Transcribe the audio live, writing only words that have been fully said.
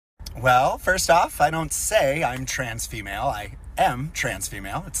Well, first off, I don't say I'm trans female. I am trans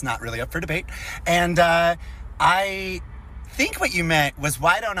female. It's not really up for debate. And I think what you meant was,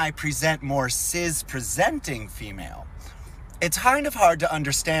 why don't I present more cis-presenting female? It's kind of hard to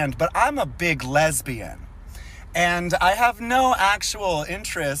understand, but I'm a big lesbian. And I have no actual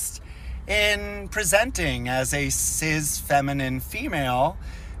interest in presenting as a cis feminine female,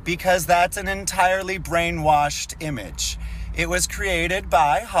 because that's an entirely brainwashed image. It was created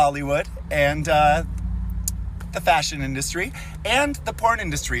by Hollywood and the fashion industry and the porn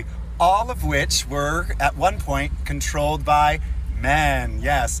industry, all of which were at one point controlled by men.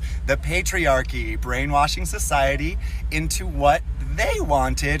 Yes, the patriarchy brainwashing society into what they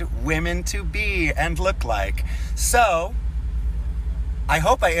wanted women to be and look like. So, I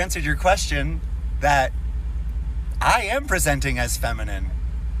hope I answered your question that I am presenting as feminine.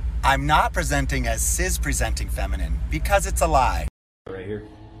 I'm not presenting as cis-presenting feminine, because it's a lie. Right here.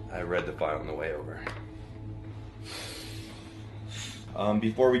 I read the file on the way over.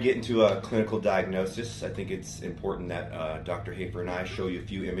 Before we get into a clinical diagnosis, I think it's important that Dr. Hafer and I show you a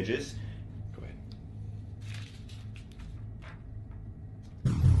few images. Go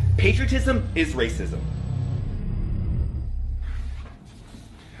ahead. Patriotism is racism.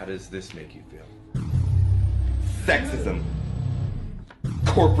 How does this make you feel? Sexism.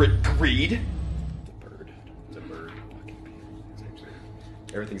 Corporate greed. It's a bird. It's a bird.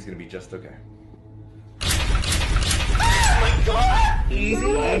 Everything's gonna be just okay. Oh my God! Easy,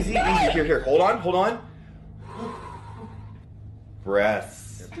 easy, easy. Here. Hold on.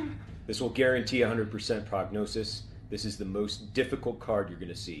 Breaths. This will guarantee 100% prognosis. This is the most difficult card you're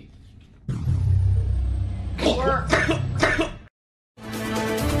gonna see.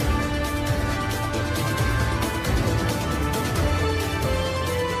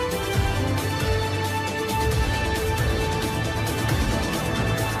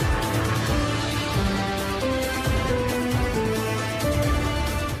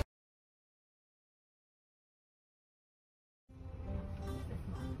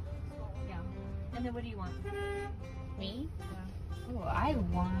 And then what do you want? Me? Yeah. Oh, I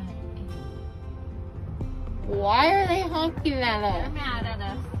want. Why are they honking at They're us? mad at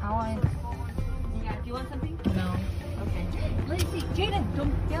us. I want. Yeah, do you want something? No. Okay. Lacey, Jaden,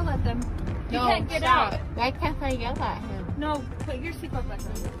 don't yell at them. You No, can't get stop. out. Why can't I yell at him? No, put your seatbelt back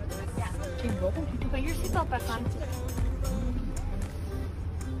on. Yeah. Put your seatbelt back on.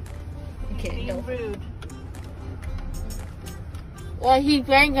 Okay, Being no. rude. Well, he's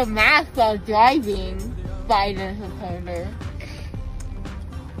wearing a mask while driving. Biden supporter.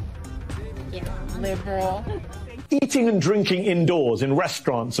 Yeah, liberal. Eating and drinking indoors in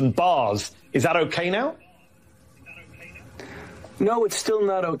restaurants and bars, is that okay now? No, it's still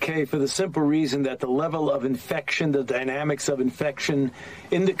not okay for the simple reason that the level of infection, the dynamics of infection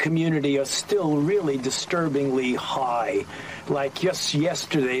in the community are still really disturbingly high. Like just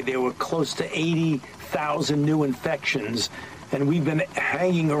yesterday, there were close to 80,000 new infections, and we've been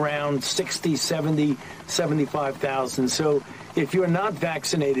hanging around 60, 70, 75,000. So if you're not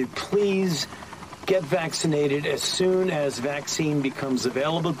vaccinated, please get vaccinated as soon as vaccine becomes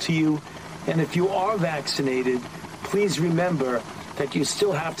available to you. And if you are vaccinated, please remember that you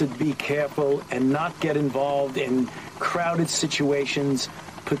still have to be careful and not get involved in crowded situations,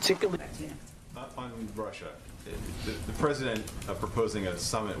 particularly on Russia. The president proposing a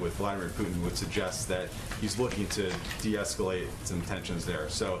summit with Vladimir Putin would suggest that he's looking to de-escalate some tensions there.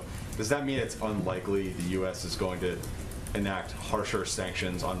 So does that mean it's unlikely the U.S. is going to enact harsher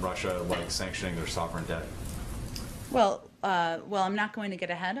sanctions on Russia, like sanctioning their sovereign debt? Well, I'm not going to get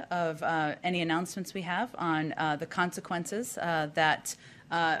ahead of any announcements we have on the consequences that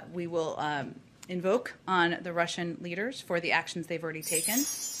we will invoke on the Russian leaders for the actions they've already taken.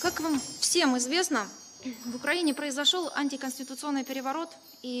 Как вам всем известно, в Украине произошел антиконституционный переворот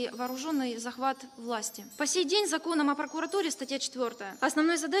и вооруженный захват власти. По сей день законом о прокуратуре, статья 4,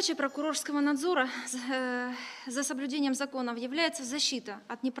 основной задачей прокурорского надзора за соблюдением законов является защита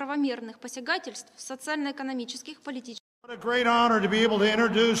от неправомерных посягательств социально-экономических, политических. What a great honor to be able to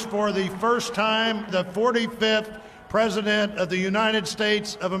introduce for the first time the 45th President of the United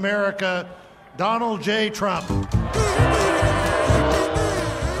States of America, Donald J. Trump.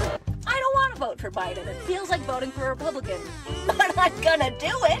 I don't want to vote for Biden. It feels like voting for a Republican. But I'm gonna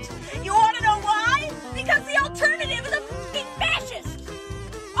do it. You want to know why? Because the alternative is a fucking fascist.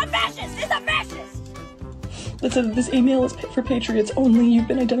 A fascist is a fascist. That says this email is for patriots only. You've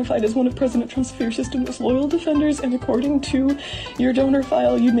been identified as one of President Trump's fiercest and most loyal defenders, and according to your donor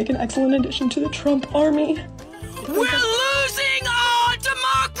file, you'd make an excellent addition to the Trump army. We're losing our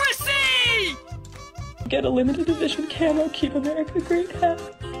democracy! Get a limited edition camo Keep America Great hat.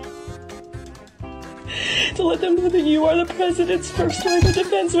 to let them know that you are the president's first line of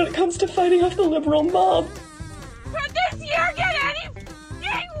defense when it comes to fighting off the liberal mob. Could this year get any worse?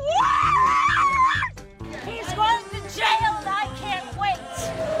 He's going to jail and I can't wait.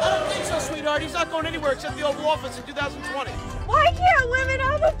 I don't think so, sweetheart. He's not going anywhere except the Oval Office in 2020. Why can't women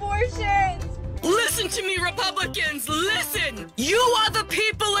have abortions? Listen to me, Republicans, listen! You are the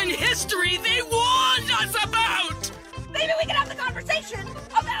people in history they warned us about! Maybe we can have the conversation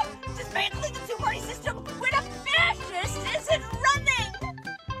about dismantling the two-party system when a fascist isn't running!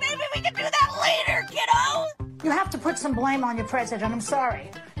 Maybe we can do that later, kiddo! You have to put some blame on your president, I'm sorry.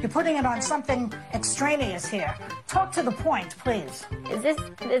 You're putting it on something extraneous here. Talk to the point, please. Is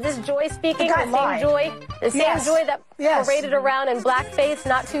this Joy speaking? The The same lied. Joy? The same Yes. Joy that Yes. paraded around in blackface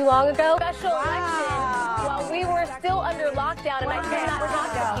not too long ago? Special election while we were still under lockdown, and I cannot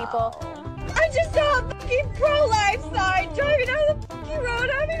talk to people. I just saw a fucking pro-life sign driving down the fucking road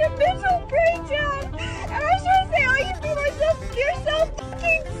having a mental breakdown. And I was trying to say, all you people are you're so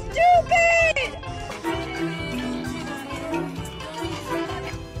fucking stupid!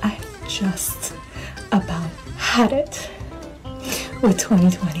 I just about had it with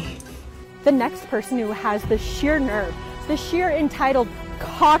 2020. The next person who has the sheer nerve, the sheer entitled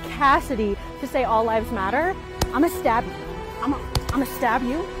caucasity to say all lives matter, I'm gonna stab you. I'm gonna stab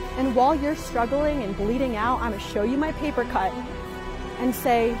you, and while you're struggling and bleeding out, I'm gonna show you my paper cut and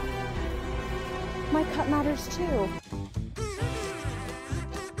say, my cut matters too.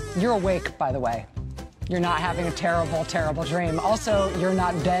 You're awake, by the way. You're not having a terrible, terrible dream. Also, you're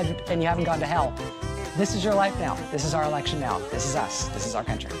not dead and you haven't gone to hell. This is your life now. This is our election now. This is us. This is our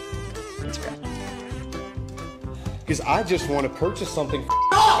country. It's great. Because I just want to purchase something.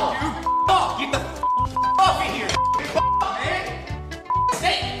 Off! Get the off in here! Man!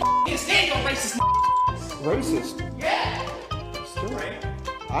 Can't stand your racist. Racist? Yeah! Still,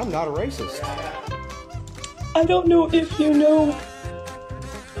 I'm not a racist. I don't know if you know.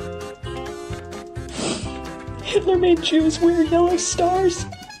 Hitler made Jews wear yellow stars.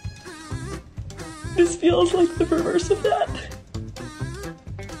 This feels like the reverse of that.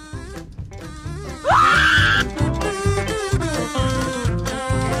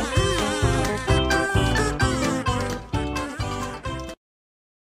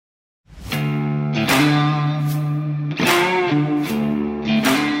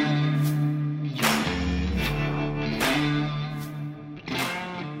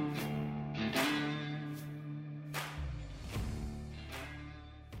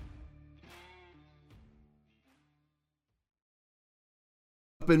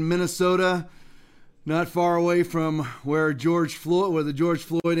 Up in Minnesota, not far away from where the George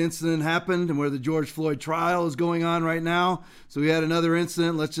Floyd incident happened and where the George Floyd trial is going on right now. So we had another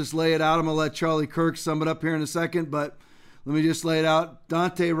incident. Let's just lay it out. I'm going to let Charlie Kirk sum it up here in a second, but let me just lay it out.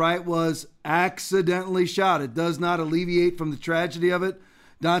 Daunte Wright was accidentally shot. It does not alleviate from the tragedy of it.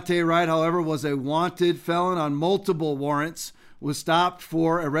 Daunte Wright, however, was a wanted felon on multiple warrants, was stopped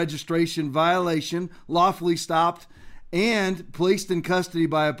for a registration violation, lawfully stopped, and placed in custody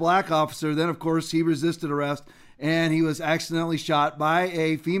by a black officer. Then, of course, he resisted arrest, and he was accidentally shot by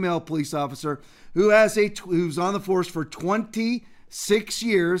a female police officer who's on the force for 26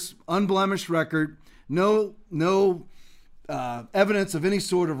 years, unblemished record, no evidence of any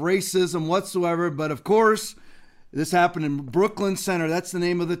sort of racism whatsoever. But, of course, this happened in Brooklyn Center. That's the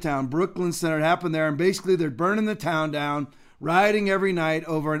name of the town, Brooklyn Center. It happened there, and basically they're burning the town down, rioting every night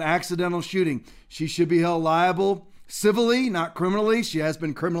over an accidental shooting. She should be held liable civilly, not criminally. She has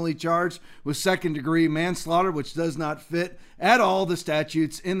been criminally charged with second-degree manslaughter, which does not fit at all the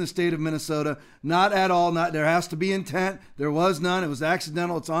statutes in the state of Minnesota. Not at all. There has to be intent. There was none. It was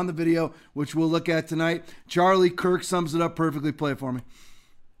accidental. It's on the video, which we'll look at tonight. Charlie Kirk sums it up perfectly. Play it for me.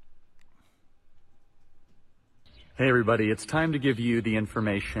 Hey everybody, it's time to give you the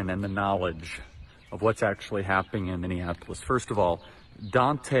information and the knowledge of what's actually happening in Minneapolis. First of all,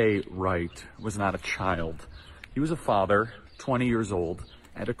 Daunte Wright was not a child. He was a father, 20 years old,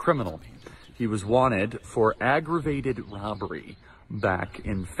 and a criminal. He was wanted for aggravated robbery back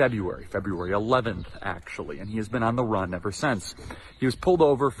in February 11th, actually, and he has been on the run ever since. He was pulled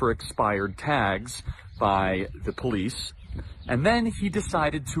over for expired tags by the police, and then he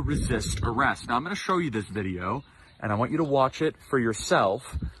decided to resist arrest. Now, I'm going to show you this video, and I want you to watch it for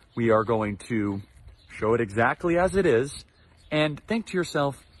yourself. We are going to show it exactly as it is, and think to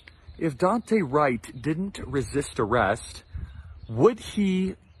yourself, if Daunte Wright didn't resist arrest, would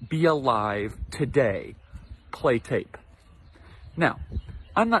he be alive today? Play tape. Now,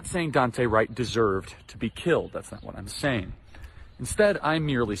 I'm not saying Daunte Wright deserved to be killed. That's not what I'm saying. Instead, I'm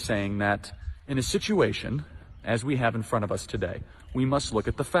merely saying that in a situation, as we have in front of us today, we must look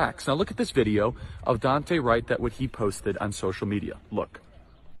at the facts. Now look at this video of Daunte Wright that what he posted on social media. Look.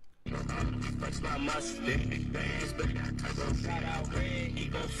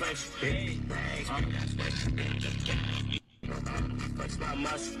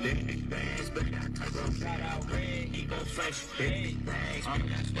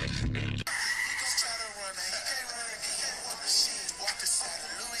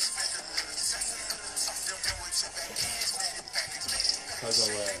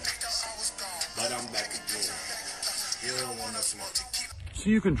 So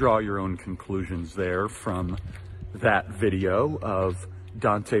you can draw your own conclusions there from that video of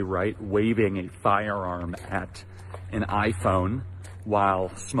Daunte Wright waving a firearm at an iPhone while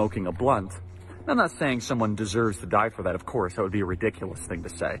smoking a blunt. I'm not saying someone deserves to die for that, of course. That would be a ridiculous thing to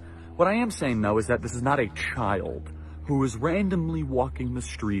say. What I am saying, though, is that this is not a child who is randomly walking the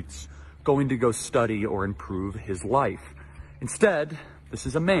streets going to go study or improve his life. Instead, this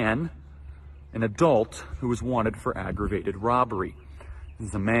is a man, an adult, who is wanted for aggravated robbery. This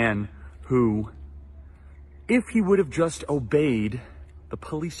is a man who, if he would have just obeyed the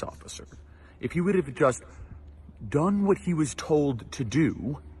police officer, if he would have just done what he was told to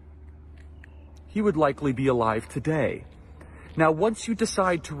do, he would likely be alive today. Now, once you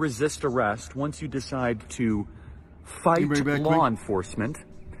decide to resist arrest, once you decide to fight law enforcement.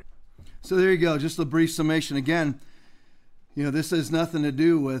 So there you go. Just a brief summation. Again, you know, this has nothing to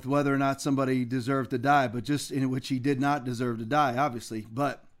do with whether or not somebody deserved to die, but just in which he did not deserve to die, obviously.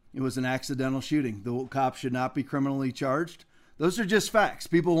 But it was an accidental shooting. The cop should not be criminally charged. Those are just facts.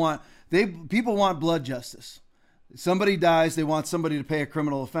 People want blood justice. Somebody dies, they want somebody to pay a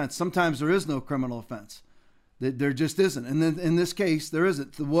criminal offense. Sometimes there is no criminal offense. There just isn't. And then in this case, there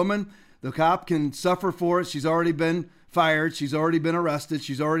isn't. The woman, the cop can suffer for it. She's already been fired. She's already been arrested.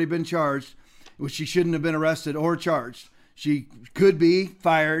 She's already been charged, which she shouldn't have been arrested or charged. She could be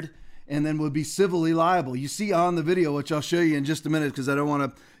fired and then would be civilly liable. You see on the video, which I'll show you in just a minute because I don't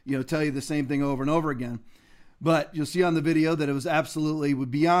want to, tell you the same thing over and over again. But you'll see on the video that it was absolutely,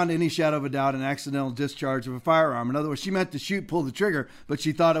 beyond any shadow of a doubt, an accidental discharge of a firearm. In other words, she meant to pull the trigger, but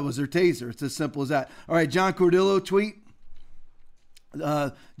she thought it was her taser. It's as simple as that. All right, John Cordillo tweet.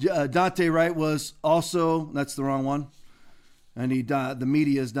 Daunte Wright was also, that's the wrong one. I need the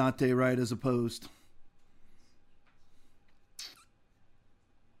media's Daunte Wright as opposed.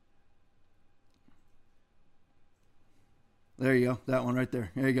 There you go. That one right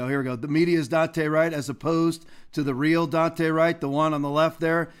there. There you go. Here we go. The media's Daunte Wright as opposed to the real Daunte Wright, the one on the left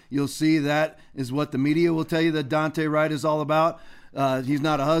there. You'll see that is what the media will tell you that Daunte Wright is all about. He's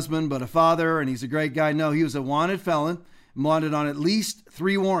not a husband, but a father, and he's a great guy. No, he was a wanted felon, wanted on at least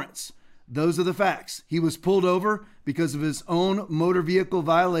 3 warrants. Those are the facts. He was pulled over because of his own motor vehicle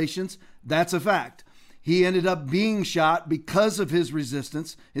violations. That's a fact. He ended up being shot because of his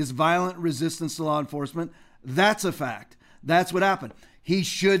resistance, his violent resistance to law enforcement. That's a fact. That's what happened. He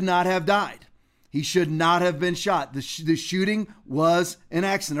should not have died. He should not have been shot. The shooting was an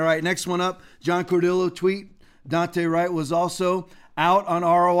accident. All right, next one up. John Cordillo tweet. Daunte Wright was also out on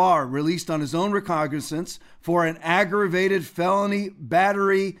ROR, released on his own recognizance for an aggravated felony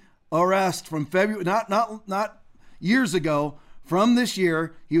battery arrest from February, not years ago, from this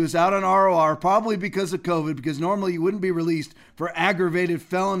year. He was out on ROR, probably because of COVID, because normally you wouldn't be released for aggravated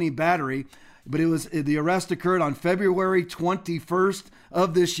felony battery. But the arrest occurred on February 21st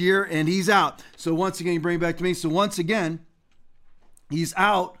of this year, and he's out. So once again, you bring it back to me. So once again, he's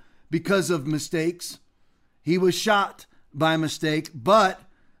out because of mistakes. He was shot by mistake, but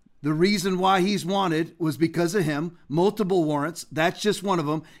the reason why he's wanted was because of him. Multiple warrants. That's just one of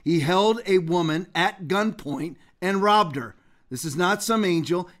them. He held a woman at gunpoint and robbed her. This is not some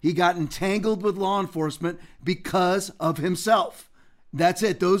angel. He got entangled with law enforcement because of himself. That's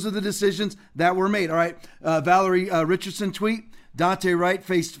it. Those are the decisions that were made. All right. Valerie Richardson tweet. Daunte Wright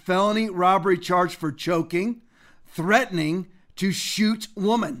faced felony robbery charge for choking, threatening to shoot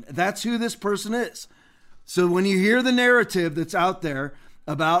woman. That's who this person is. So when you hear the narrative that's out there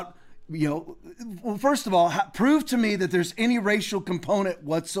about, well, first of all, prove to me that there's any racial component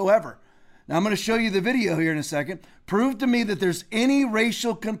whatsoever. Now, I'm going to show you the video here in a second. Prove to me that there's any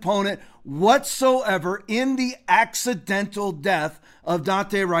racial component whatsoever in the accidental death of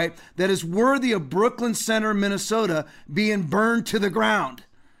Daunte Wright that is worthy of Brooklyn Center, Minnesota, being burned to the ground.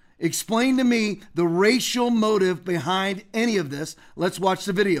 Explain to me the racial motive behind any of this. Let's watch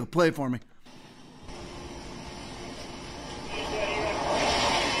the video. Play it for me.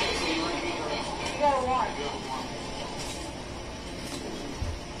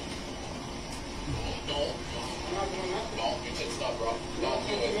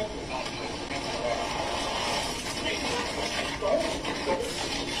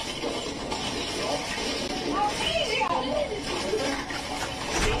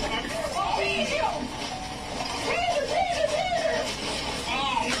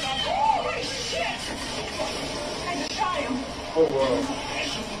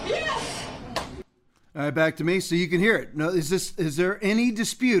 All right, back to me so you can hear it. No, is there any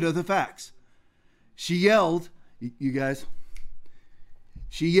dispute of the facts? She yelled, you guys,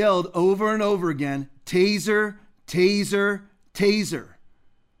 she yelled over and over again, taser, taser, taser.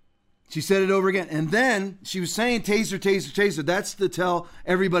 She said it over again. And then she was saying taser, taser, taser. That's to tell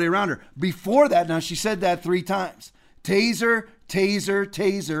everybody around her. Before that, now she said that 3 times. Taser, taser,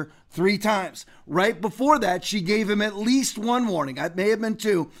 taser, 3 times. Right before that, she gave him at least 1 warning. It may have been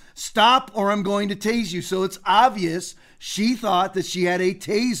 2. Stop or I'm going to tase you. So it's obvious she thought that she had a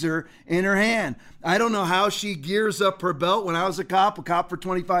taser in her hand. I don't know how she gears up her belt. When I was a cop for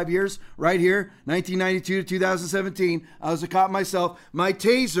 25 years, right here, 1992 to 2017, I was a cop myself. My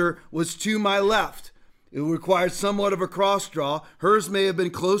taser was to my left. It required somewhat of a cross draw. Hers may have been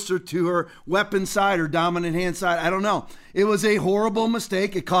closer to her weapon side or dominant hand side. I don't know. It was a horrible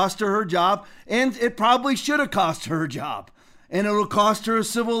mistake. It cost her her job, and it probably should have cost her her job. And it'll cost her a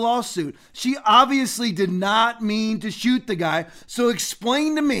civil lawsuit. She obviously did not mean to shoot the guy. So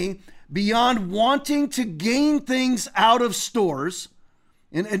explain to me, beyond wanting to gain things out of stores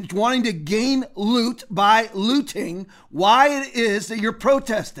and wanting to gain loot by looting, why it is that you're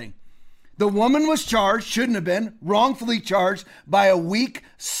protesting. The woman was charged, shouldn't have been, wrongfully charged by a weak,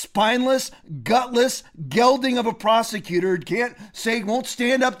 spineless, gutless gelding of a prosecutor who won't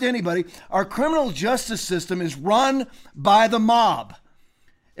stand up to anybody. Our criminal justice system is run by the mob.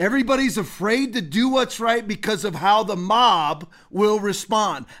 Everybody's afraid to do what's right because of how the mob will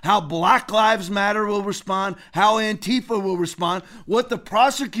respond, how Black Lives Matter will respond, how Antifa will respond. What the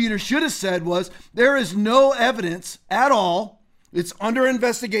prosecutor should have said was, there is no evidence at all. It's under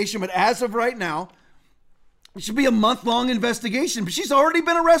investigation, but as of right now, it should be a month-long investigation. But she's already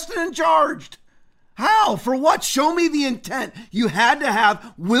been arrested and charged. How? For what? Show me the intent. You had to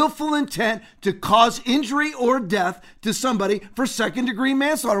have willful intent to cause injury or death to somebody for second-degree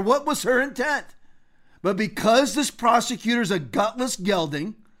manslaughter. What was her intent? But because this prosecutor's a gutless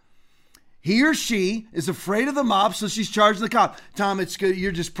gelding, he or she is afraid of the mob, so she's charging the cop. Tom, it's good.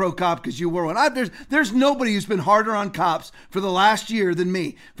 You're just pro-cop because you were one. There's nobody who's been harder on cops for the last year than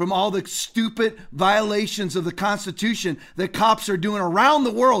me, from all the stupid violations of the Constitution that cops are doing around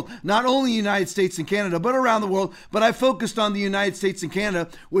the world, not only the United States and Canada, but around the world. But I focused on the United States and Canada,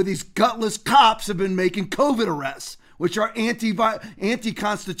 where these gutless cops have been making COVID arrests, which are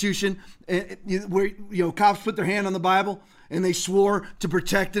anti-Constitution, where cops put their hand on the Bible and they swore to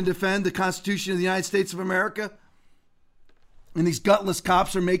protect and defend the Constitution of the United States of America. And these gutless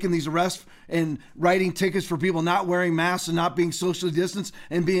cops are making these arrests and writing tickets for people not wearing masks and not being socially distanced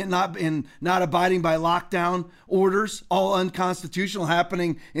and not abiding by lockdown orders, all unconstitutional,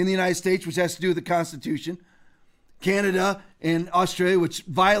 happening in the United States, which has to do with the Constitution. Canada and Australia, which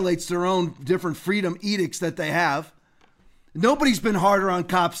violates their own different freedom edicts that they have. Nobody's been harder on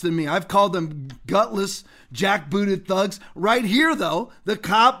cops than me. I've called them gutless, jackbooted thugs. Right here, though, the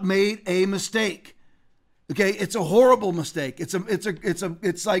cop made a mistake. Okay, it's a horrible mistake.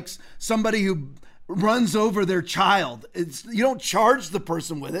 It's like somebody who runs over their child. You don't charge the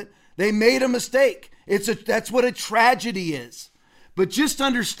person with it. They made a mistake. That's what a tragedy is. But just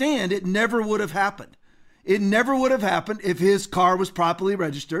understand, it never would have happened. It never would have happened if his car was properly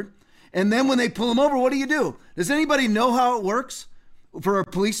registered. And then when they pull him over, what do? Does anybody know how it works? For a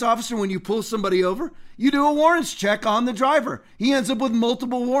police officer, when you pull somebody over, you do a warrants check on the driver. He ends up with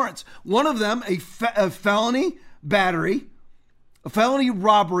multiple warrants. One of them, a felony battery, a felony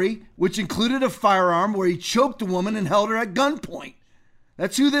robbery, which included a firearm where he choked a woman and held her at gunpoint.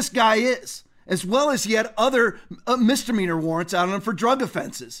 That's who this guy is. As well as he had other misdemeanor warrants out on him for drug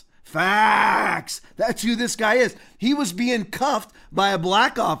offenses. Facts. That's who this guy is. He was being cuffed by a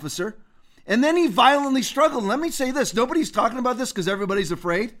black officer, and then he violently struggled. Let me say this. Nobody's talking about this because everybody's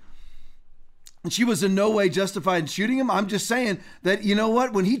afraid. And she was in no way justified in shooting him. I'm just saying that, you know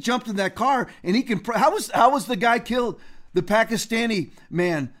what? When he jumped in that car and he can... How was the guy killed? The Pakistani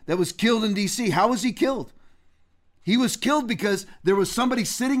man that was killed in D.C. How was he killed? He was killed because there was somebody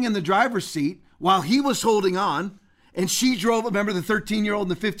sitting in the driver's seat while he was holding on. And she drove, remember the 13-year-old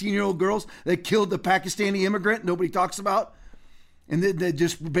and the 15-year-old girls that killed the Pakistani immigrant nobody talks about? And they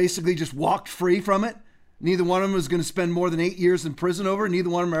just basically just walked free from it. Neither one of them was going to spend more than 8 years in prison over it. Neither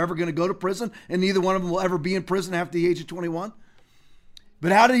one of them are ever going to go to prison. And neither one of them will ever be in prison after the age of 21.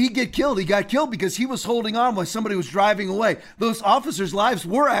 But how did he get killed? He got killed because he was holding on while somebody was driving away. Those officers' lives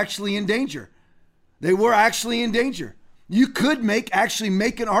were actually in danger. They were actually in danger. You could actually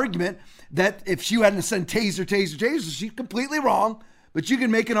make an argument that if she hadn't said taser, she's completely wrong. But you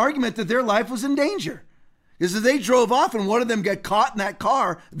can make an argument that their life was in danger. Because if they drove off and one of them got caught in that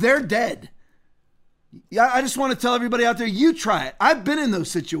car, they're dead. Yeah, I just want to tell everybody out there, you try it. I've been in those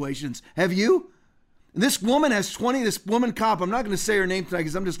situations. Have you? This woman has 20, this woman cop, I'm not going to say her name tonight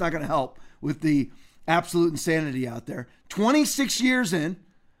because I'm just not going to help with the absolute insanity out there. 26 years in,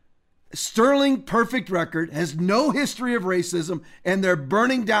 sterling perfect record, has no history of racism, and they're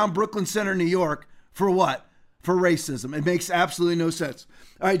burning down Brooklyn Center, New York for what? For racism. It makes absolutely no sense.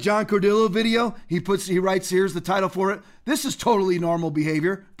 All right, John Cordillo video. He writes, here's the title for it. This is totally normal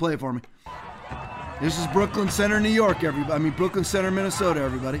behavior. Play it for me. This is Brooklyn Center, New York, everybody. I mean, Brooklyn Center, Minnesota,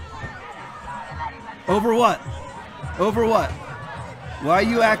 everybody. Over what? Over what? Why are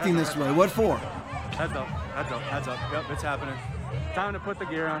you acting this way? What for? Heads up, heads up, heads up. Yep, it's happening. Time to put the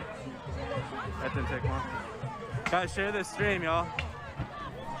gear on. That didn't take long. Guys, share this stream, y'all.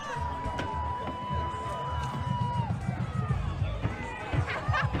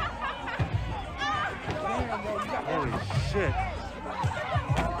 Holy shit.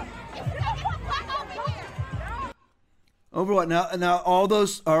 Over what? Now all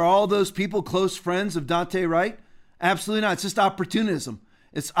those people close friends of Daunte Wright? Absolutely not. It's just opportunism.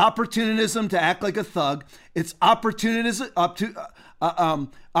 It's opportunism to act like a thug. It's opportunism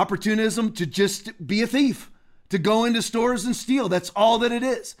to just be a thief, to go into stores and steal. That's all that it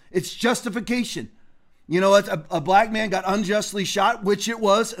is. It's justification. You know, a black man got unjustly shot, which it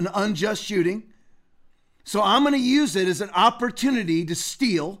was an unjust shooting. So I'm going to use it as an opportunity to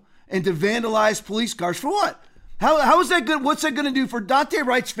steal and to vandalize police cars. For what? How is that good? What's that going to do for Daunte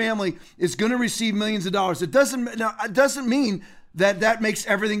Wright's family? Is going to receive millions of dollars. It doesn't mean that makes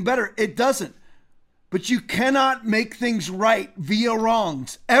everything better. It doesn't. But you cannot make things right via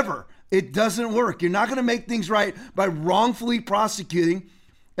wrongs, ever. It doesn't work. You're not going to make things right by wrongfully prosecuting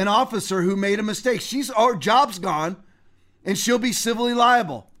an officer who made a mistake. Our job's gone, and she'll be civilly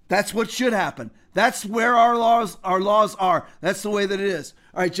liable. That's what should happen. That's where our laws are. That's the way that it is.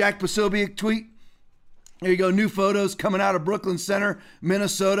 All right, Jack Posobiec tweet. There you go. New photos coming out of Brooklyn Center,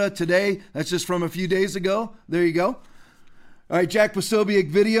 Minnesota today. That's just from a few days ago. There you go. All right, Jack Posobiec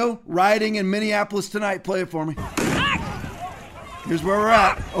video. Rioting in Minneapolis tonight. Play it for me. Here's where we're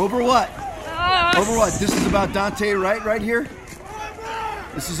at. Over what? Over what? This is about Daunte Wright right here.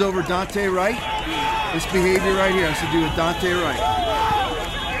 This is over Daunte Wright. This behavior right here has to do with Daunte Wright.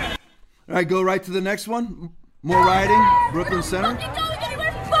 All right, go right to the next one. More rioting. Brooklyn Center.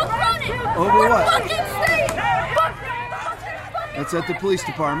 Over what? That's at the police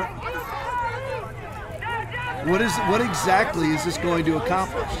department. What exactly is this going to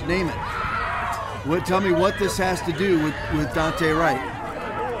accomplish? Name it. Tell me what this has to do with Daunte Wright.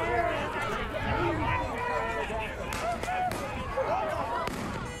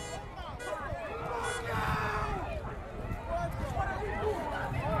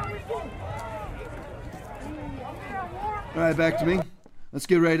 All right, back to me. Let's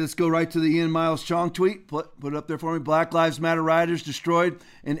get ready. Let's go right to the Ian Miles Chong tweet. Put it up there for me. Black Lives Matter rioters destroyed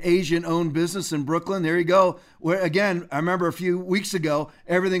an Asian-owned business in Brooklyn. There you go. Where again, I remember a few weeks ago,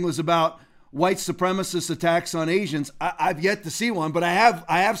 everything was about white supremacist attacks on Asians. I've yet to see one, but I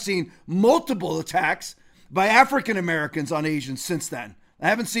have seen multiple attacks by African Americans on Asians since then. I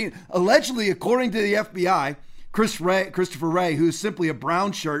haven't seen, allegedly, according to the FBI, Christopher Wray, who's simply a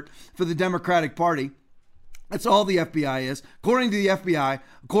brown shirt for the Democratic Party. That's all the FBI is. According to the FBI,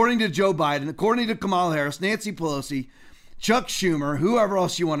 according to Joe Biden, according to Kamala Harris, Nancy Pelosi, Chuck Schumer, whoever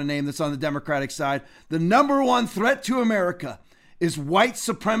else you want to name that's on the Democratic side, the number one threat to America is white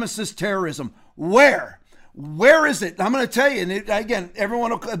supremacist terrorism. Where? Where is it? I'm going to tell you, and again,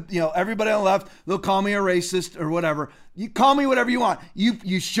 everyone will, everybody on the left, they'll call me a racist or whatever. You call me whatever you want.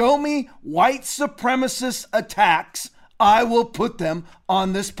 You show me white supremacist attacks, I will put them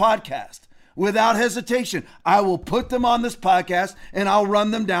on this podcast. Without hesitation, I will put them on this podcast and I'll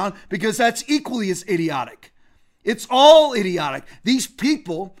run them down because that's equally as idiotic. It's all idiotic. These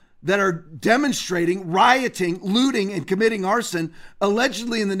people that are demonstrating, rioting, looting, and committing arson,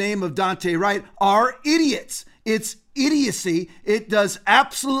 allegedly in the name of Daunte Wright, are idiots. It's idiocy. It does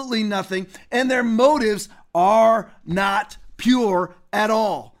absolutely nothing, and their motives are not pure at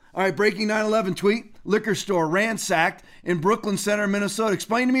all. All right, breaking 9/11 tweet. Liquor store ransacked in Brooklyn Center, Minnesota.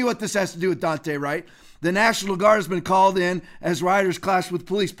 Explain to me what this has to do with Daunte Wright. The National Guard has been called in as rioters clashed with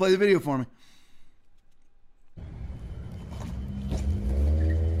police. Play the video for me.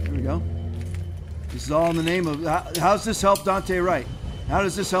 Here we go. This is all in the name of, how does this help Daunte Wright? How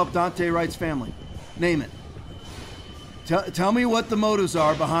does this help Daunte Wright's family? Name it. Tell me what the motives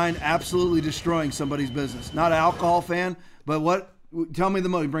are behind absolutely destroying somebody's business. Not an alcohol fan, but what? Tell me the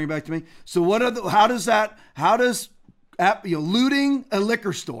motive. Bring it back to me. So what are how does looting a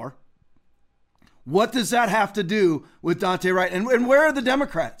liquor store, what does that have to do with Daunte Wright? And where are the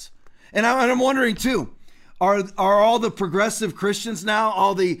Democrats? And I'm wondering too, are all the progressive Christians now,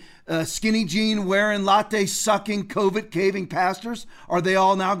 all the skinny jean wearing, latte sucking, COVID caving pastors, are they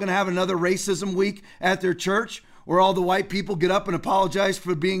all now going to have another racism week at their church where all the white people get up and apologize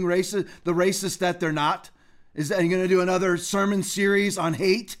for being racist, the racist that they're not? Is that going to do another sermon series on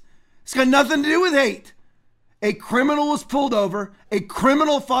hate? It's got nothing to do with hate. A criminal was pulled over. A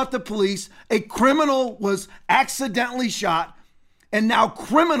criminal fought the police. A criminal was accidentally shot. And now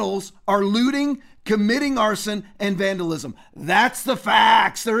criminals are looting, committing arson, and vandalism. That's the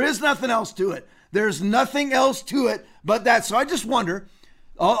facts. There is nothing else to it. There's nothing else to it but that. So I just wonder,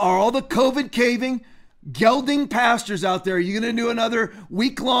 are all the COVID caving, gelding pastors out there, are you going to do another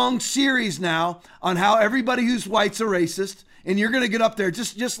week-long series now on how everybody who's white's a racist? And you're going to get up there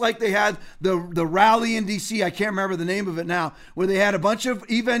just like they had the rally in D.C., I can't remember the name of it now, where they had a bunch of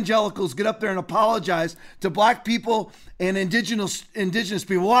evangelicals get up there and apologize to black people and indigenous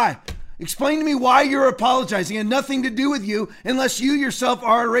people. Why? Explain to me why you're apologizing. It had nothing to do with you unless you yourself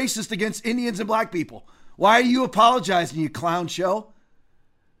are a racist against Indians and black people. Why are you apologizing, you clown show?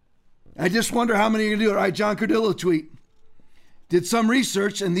 I just wonder how many are going to do it. All right, John Cardillo tweet. Did some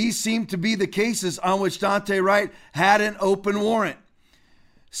research, and these seem to be the cases on which Daunte Wright had an open warrant.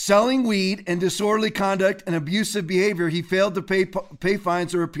 Selling weed and disorderly conduct and abusive behavior, he failed to pay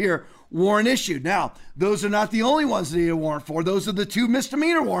fines or appear. Warrant issued. Now, those are not the only ones that he had a warrant for. Those are the 2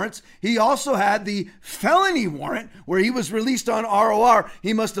 misdemeanor warrants. He also had the felony warrant where he was released on ROR.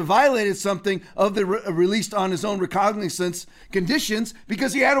 He must have violated something of the released on his own recognizance conditions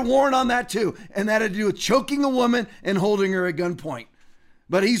because he had a warrant on that too. And that had to do with choking a woman and holding her at gunpoint.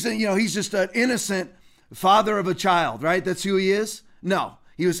 But he's just an innocent father of a child, right? That's who he is? No,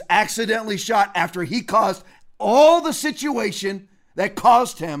 he was accidentally shot after he caused all the situation that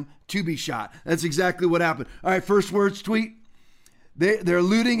caused him to be shot. That's exactly what happened. All right, first words tweet. They're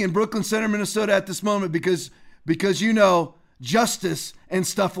looting in Brooklyn Center, Minnesota at this moment because justice and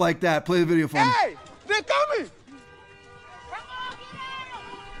stuff like that. Play the video for me. Hey, they're coming.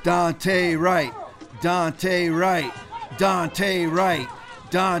 Daunte Wright. Daunte Wright. Daunte Wright.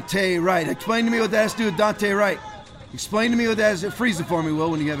 Daunte Wright. Explain to me what that has to do with Daunte Wright. Explain to me what that is. Freeze it for me,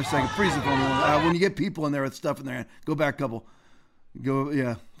 Will, when you have a second. Freeze it for me. When you get people in there with stuff in their hand. Go back a couple.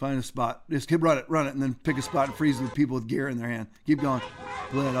 Find a spot. Just run it, and then pick a spot and freeze it with people with gear in their hand. Keep going.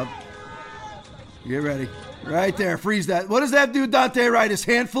 Pull it up. Get ready. Right there. Freeze that. What does that have to do with Daunte Wright? His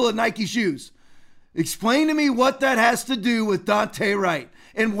handful of Nike shoes. Explain to me what that has to do with Daunte Wright.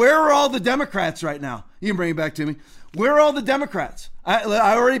 And where are all the Democrats right now? You can bring it back to me. Where are all the Democrats? I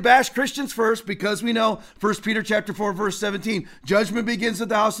already bashed Christians first because we know 1 Peter chapter 4, verse 17, judgment begins at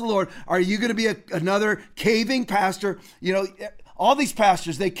the house of the Lord. Are you going to be another caving pastor? All these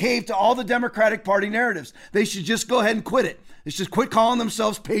pastors, they cave to all the Democratic Party narratives. They should just go ahead and quit it. They should quit calling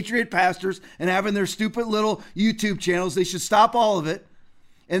themselves patriot pastors and having their stupid little YouTube channels. They should stop all of it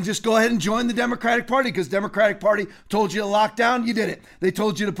and just go ahead and join the Democratic Party because Democratic Party told you to lock down, you did it. They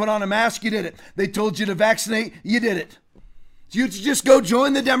told you to put on a mask, you did it. They told you to vaccinate, you did it. You just go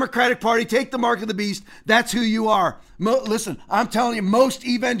join the Democratic Party, take the mark of the beast. That's who you are. Listen, I'm telling you, most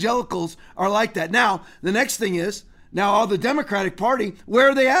evangelicals are like that. Now, the next thing is, now all the Democratic Party, where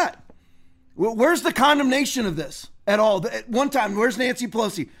are they at? Where's the condemnation of this at all? At one time, where's Nancy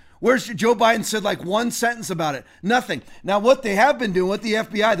Pelosi? Where's Joe Biden said like one sentence about it? Nothing. Now, what they have been doing, what the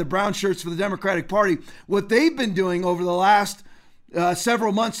FBI, the brown shirts for the Democratic Party, what they've been doing over the last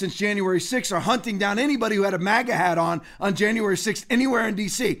several months since January 6th are hunting down anybody who had a MAGA hat on January 6th anywhere in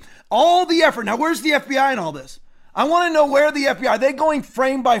D.C. All the effort. Now, where's the FBI in all this? I want to know where the FBI, are they going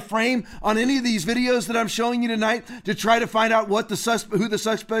frame by frame on any of these videos that I'm showing you tonight to try to find out who the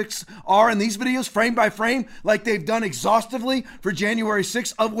suspects are in these videos, frame by frame, like they've done exhaustively for January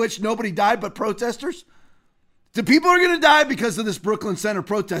 6th, of which nobody died but protesters? The people are going to die because of this Brooklyn Center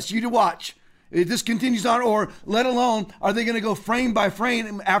protest. You to watch. If this continues on, or let alone, are they going to go frame by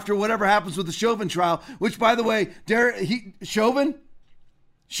frame after whatever happens with the Chauvin trial, which, by the way, Chauvin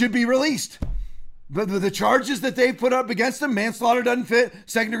should be released. But the charges that they put up against him, manslaughter doesn't fit,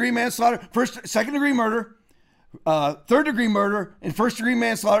 second-degree manslaughter, second-degree murder, third-degree murder, and first-degree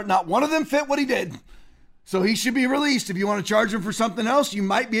manslaughter, not one of them fit what he did. So he should be released. If you want to charge him for something else, you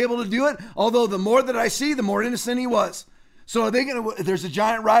might be able to do it. Although the more that I see, the more innocent he was. So are they going to, there's a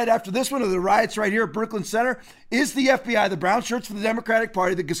giant riot after this one, or the riots right here at Brooklyn Center? Is the FBI, the brown shirts for the Democratic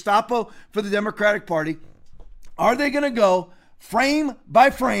Party, the Gestapo for the Democratic Party, are they going to go frame by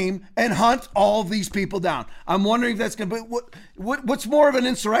frame and hunt all these people down? I'm wondering if that's going to be, what's more of an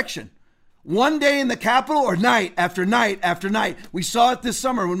insurrection? One day in the Capitol or night after night after night. We saw it this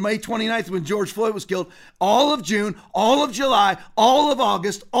summer when May 29th, when George Floyd was killed. All of June, all of July, all of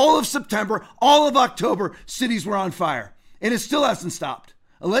August, all of September, all of October, cities were on fire. And it still hasn't stopped.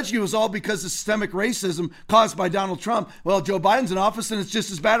 Allegedly, it was all because of systemic racism caused by Donald Trump. Well, Joe Biden's in office, and it's just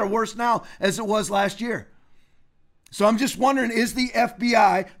as bad or worse now as it was last year. So I'm just wondering, is the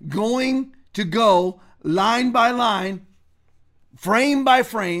FBI going to go line by line, frame by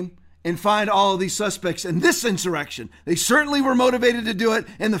frame, and find all of these suspects in this insurrection? They certainly were motivated to do it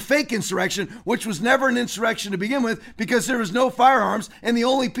in the fake insurrection, which was never an insurrection to begin with because there was no firearms, and they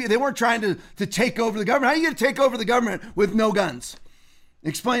weren't trying to take over the government. How are you going to take over the government with no guns?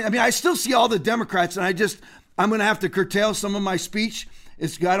 Explain. I mean, I still see all the Democrats, and I'm going to have to curtail some of my speech.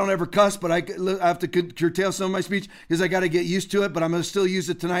 I don't ever cuss, but I have to curtail some of my speech because I got to get used to it, but I'm going to still use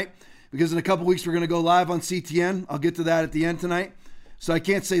it tonight because in a couple weeks we're going to go live on CTN. I'll get to that at the end tonight. So I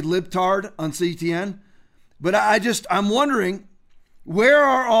can't say libtard on CTN. But I'm wondering, where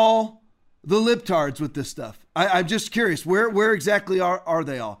are all the libtards with this stuff? I'm just curious. Where exactly are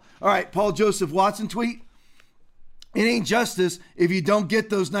they all? All right, Paul Joseph Watson tweet. It ain't justice if you don't get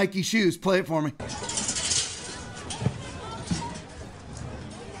those Nike shoes. Play it for me.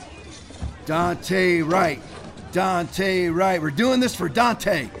 Dante Wright. Dante Wright. We're doing this for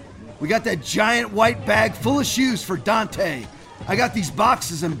Dante. We got that giant white bag full of shoes for Dante. I got these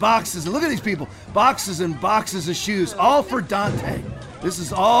boxes and boxes. And look at these people. Boxes and boxes of shoes. All for Dante. This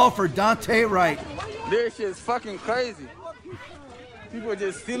is all for Dante Wright. This shit is fucking crazy. People are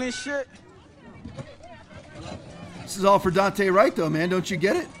just stealing shit. This is all for Dante Wright, though, man. Don't you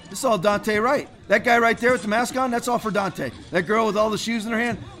get it? This is all Dante Wright. That guy right there with the mask on, that's all for Dante. That girl with all the shoes in her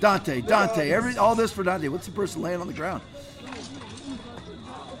hand, Dante. All this for Dante. What's the person laying on the ground?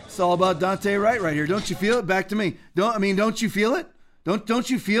 It's all about Dante Wright right here. Don't you feel it? Back to me. Don't you feel it? Don't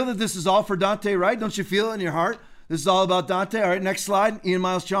you feel that this is all for Dante Wright? Don't you feel it in your heart? This is all about Dante. All right, next slide. Ian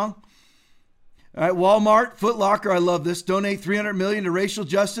Miles Chong. All right, Walmart, Foot Locker, I love this. Donate $300 million to racial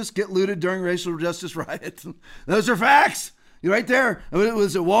justice. Get looted during racial justice riots. Those are facts. You're right there. It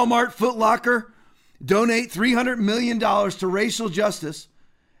was at Walmart, Foot Locker. Donate $300 million to racial justice.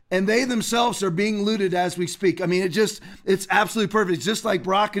 And they themselves are being looted as we speak. I mean, it's absolutely perfect. It's just like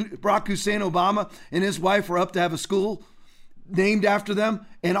Barack Hussein Obama and his wife were up to have a school named after them.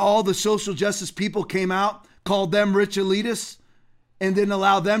 And all the social justice people came out, called them rich elitists, and didn't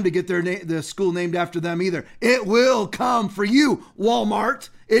allow them to get the school named after them either. It will come for you, Walmart.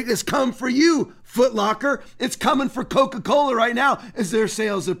 It has come for you, Foot Locker. It's coming for Coca-Cola right now as their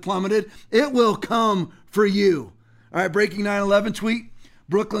sales have plummeted. It will come for you. All right, breaking 9/11 tweet.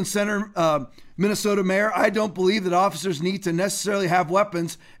 Brooklyn Center, Minnesota mayor. I don't believe that officers need to necessarily have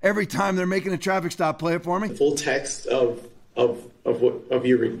weapons every time they're making a traffic stop. Play it for me. The full text of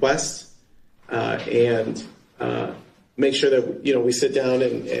your request and make sure that we sit down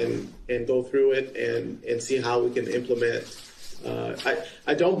and go through it and see how we can implement.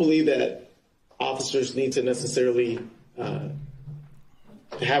 I don't believe that officers need to necessarily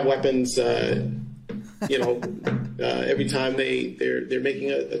have weapons. Every time they're making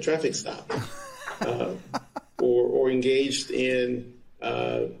a traffic stop or engaged in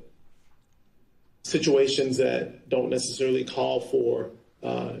situations that don't necessarily call for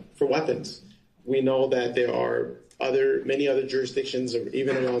weapons. We know that there are many other jurisdictions, or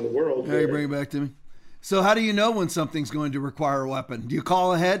even around the world. Hey, bring it back to me. So how do you know when something's going to require a weapon? Do you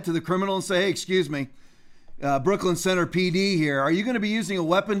call ahead to the criminal and say, hey, excuse me, Brooklyn Center PD here, are you going to be using a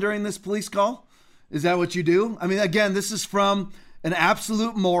weapon during this police call? Is that what you do? I mean, again, this is from an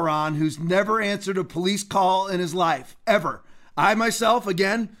absolute moron who's never answered a police call in his life, ever. I myself,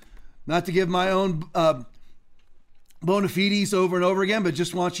 again, not to give my own bona fides over and over again, but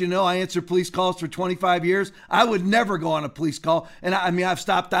just want you to know I answered police calls for 25 years. I would never go on a police call. And I've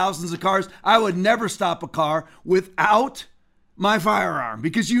stopped thousands of cars. I would never stop a car without my firearm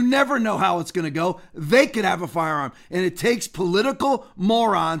because you never know how it's going to go. They could have a firearm. And it takes political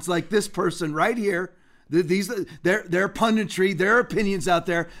morons like this person right here, their punditry, their opinions out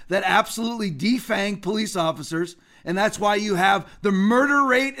there that absolutely defang police officers. And that's why you have the murder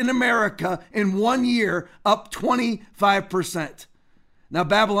rate in America in 1 year up 25%. Now,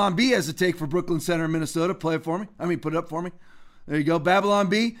 Babylon B has a take for Brooklyn Center, Minnesota. Play it for me. Put it up for me. There you go. Babylon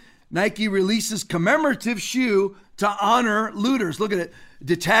B. Nike releases commemorative shoe to honor looters. Look at it.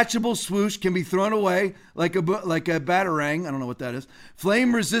 Detachable swoosh can be thrown away like a batarang. I don't know what that is.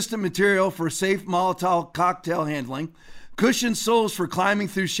 Flame-resistant material for safe Molotov cocktail handling. Cushioned soles for climbing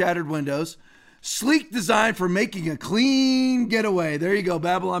through shattered windows. sleek design for making a clean getaway. There you go,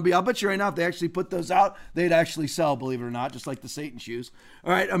 Babylon Bee. I'll bet you right now if they actually put those out, they'd actually sell, believe it or not, just like the Satan shoes.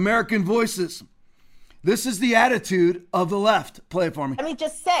 All right, American Voices. This is the attitude of the left. Play it for me. Let me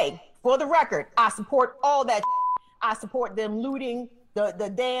just say, for the record, I support all that. I support them looting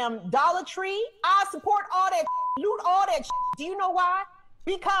the damn Dollar Tree. I support all that. Loot all that. Do you know why?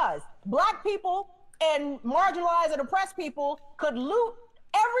 Because black people and marginalized and oppressed people could loot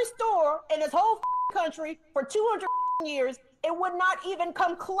every store in this whole country for 200 years. It would not even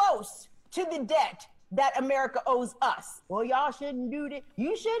come close to the debt that America owes us. Well, y'all shouldn't do that.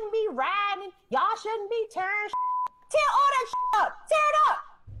 You shouldn't be riding. Y'all shouldn't be tearing. Tear all that up. Tear it up.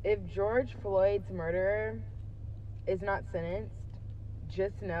 If George Floyd's murderer is not sentenced,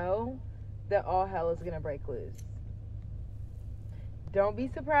 just know that all hell is going to break loose. Don't be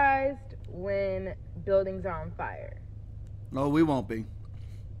surprised when buildings are on fire. No, we won't be.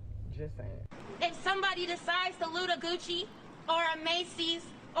 Just saying. If somebody decides to loot a Gucci or a Macy's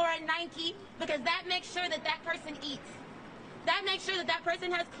or a Nike, because that makes sure that that person eats. That makes sure that that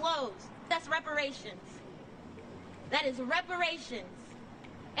person has clothes. That's reparations. That is reparations.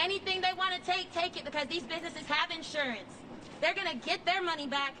 Anything they want to take it, because these businesses have insurance. They're going to get their money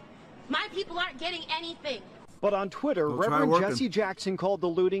back. My people aren't getting anything. But on Twitter, Reverend Jesse Jackson called the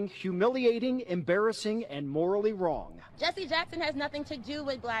looting humiliating, embarrassing, and morally wrong. Jesse Jackson has nothing to do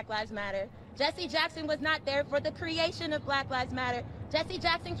with Black Lives Matter. Jesse Jackson was not there for the creation of Black Lives Matter. Jesse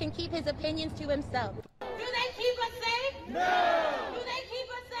Jackson can keep his opinions to himself. Do they keep us safe? No! Do they keep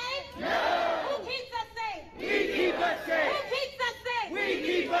us safe? No! Who keeps us safe? We keep us safe! Who keeps us safe? We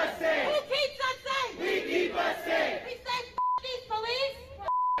keep us safe! Who keeps us safe? We keep us safe! We say these police!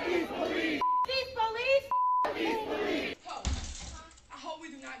 These police! These police! These police! I hope we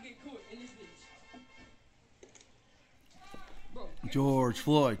do not get caught in this bitch. George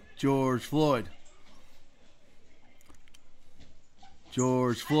Floyd. George Floyd.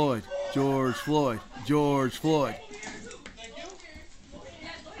 George Floyd. George Floyd. George Floyd.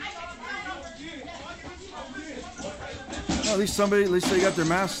 Well, at least they got their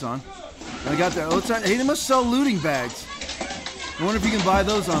masks on. I got that. What's that? Hey, they must sell looting bags. I wonder if you can buy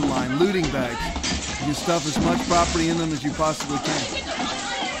those online. Looting bags. You can stuff as much property in them as you possibly can.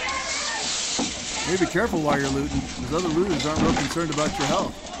 Maybe be careful while you're looting, because other looters aren't real concerned about your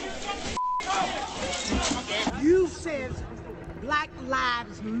health. You said Black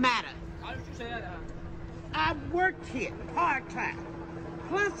Lives Matter. I worked here part-time.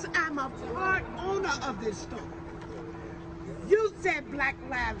 Plus, I'm a part owner of this store. You said Black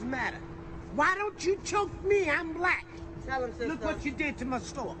Lives Matter. Why don't you choke me? I'm black. Tell him, sister. Look what you did to my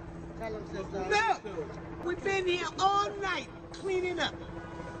store. Tell him, sister. No! We've been here all night cleaning up.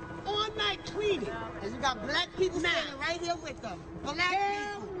 All night cleaning. And you got black people standing right here with them.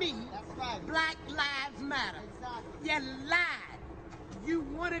 Black people. Me. That's right. Black Lives Matter. Exactly. You lied. You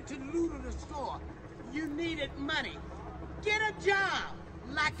wanted to loot the store. You needed money. Get a job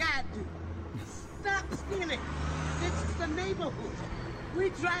like I do. Stop stealing. This is the neighborhood. We're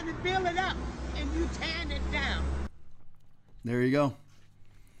trying to build it up, and you tearing it down. There you go.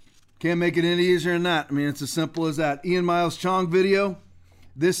 Can't make it any easier than that. I mean, it's as simple as that. Ian Miles Chong video.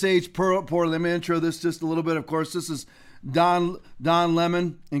 This age poor. Let me intro this just a little bit. Of course, this is Don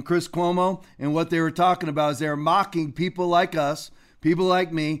Lemon and Chris Cuomo. And what they were talking about is they were mocking people like us, people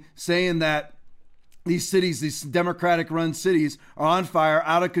like me, saying that these cities, these Democratic-run cities, are on fire,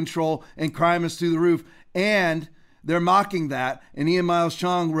 out of control, and crime is through the roof. And they're mocking that. And Ian Miles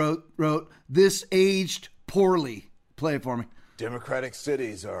Chong wrote, "This aged poorly." Play it for me. Democratic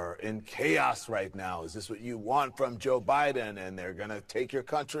cities are in chaos right now. Is this what you want from Joe Biden? And they're going to take your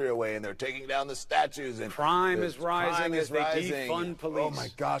country away, and they're taking down the statues. And crime is rising as they defund police. Oh my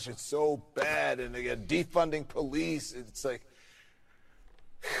gosh, it's so bad. And they get defunding police. It's like,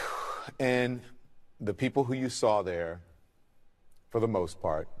 and the people who you saw there, for the most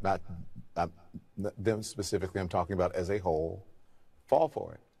part, not them specifically, I'm talking about as a whole, fall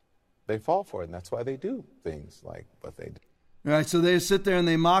for it. They fall for it, and that's why they do things like what they do. All right, so they sit there and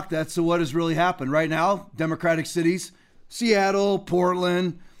they mock that. So what has really happened? Right now, Democratic cities, Seattle,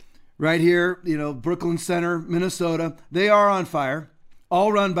 Portland, right here, Brooklyn Center, Minnesota, they are on fire,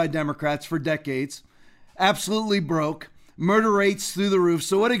 all run by Democrats for decades, absolutely broke, murder rates through the roof.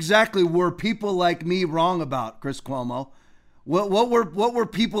 So what exactly were people like me wrong about, Chris Cuomo? What were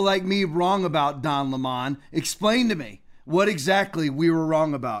people like me wrong about, Don Lemon? Explain to me what exactly we were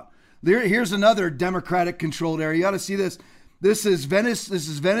wrong about. Here's another Democratic-controlled area. You ought to see this. This is Venice. This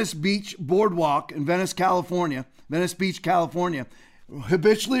is Venice Beach Boardwalk in Venice, California. Venice Beach, California.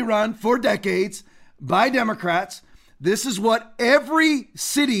 Habitually run for decades by Democrats. This is what every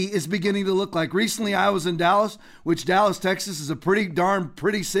city is beginning to look like. Recently, I was in Dallas, which Dallas, Texas is a pretty darn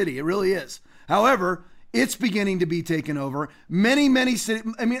pretty city. It really is. However, it's beginning to be taken over. Many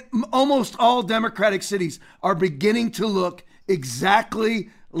cities, almost all Democratic cities are beginning to look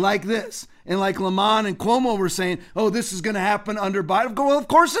exactly like this. And like Lamont and Cuomo were saying, oh, this is going to happen under Biden. Well, of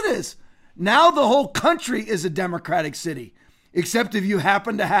course it is. Now the whole country is a Democratic city. Except if you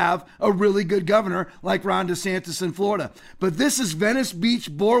happen to have a really good governor like Ron DeSantis in Florida. But this is Venice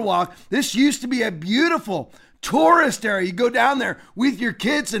Beach Boardwalk. This used to be a beautiful tourist area. You go down there with your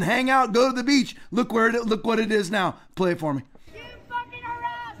kids and hang out, go to the beach. Look what it is now. Play it for me.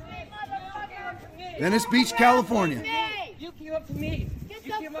 Venice Beach, California. You came up to me.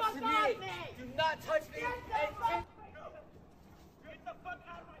 You came up to me. Do not touch me.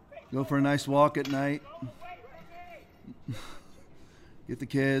 Go for a nice walk at night. Get the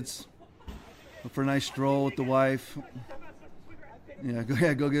kids. Go for a nice stroll with the wife.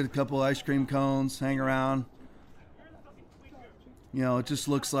 Go get a couple ice cream cones, hang around. You know, it just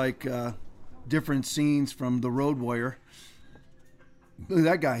looks like different scenes from The Road Warrior. Look at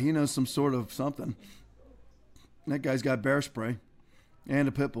that guy. He knows some sort of something. That guy's got bear spray and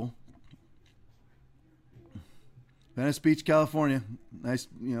a pit bull. Venice Beach, California. Nice,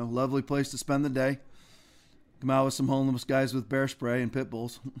 lovely place to spend the day. Come out with some homeless guys with bear spray and pit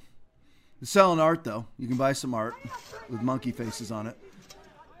bulls. They're selling art, though. You can buy some art with monkey faces on it.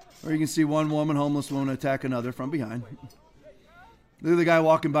 Or you can see one homeless woman, attack another from behind. Look at the guy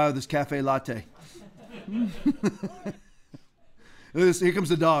walking by with his cafe latte. Here comes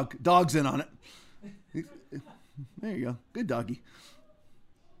the dog. Dog's in on it. There you go. Good doggy.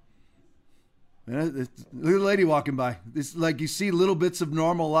 Look at the lady walking by. It's like you see little bits of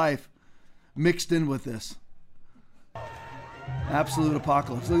normal life mixed in with this. Absolute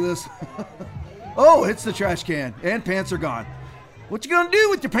apocalypse. Look at this. Oh, it's the trash can. And pants are gone. What you gonna do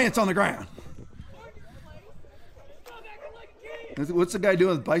with your pants on the ground? What's the guy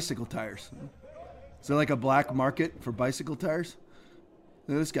doing with bicycle tires? Is there like a black market for bicycle tires?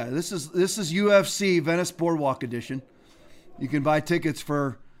 Look at this guy. This is UFC Venice Boardwalk Edition. You can buy tickets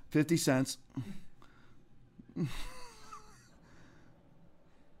for 50 cents.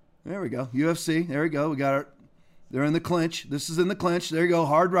 There we go. UFC. There we go. We got it. They're in the clinch. This is in the clinch. There you go.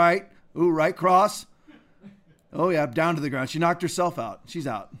 Hard right. Ooh, right cross. Oh, yeah. Down to the ground. She knocked herself out. She's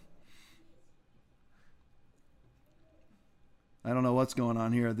out. I don't know what's going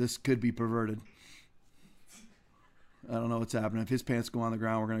on here. This could be perverted. I don't know what's happening. If his pants go on the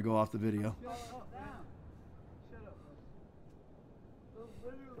ground, we're going to go off the video.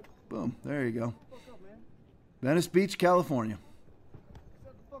 Boom. There you go. Venice Beach, California.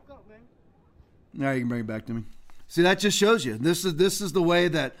 Now you can bring it back to me. See, that just shows you. This is the way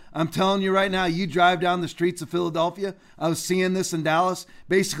that I'm telling you right now. You drive down the streets of Philadelphia. I was seeing this in Dallas.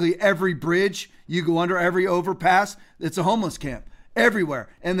 Basically, every bridge you go under, every overpass, it's a homeless camp everywhere.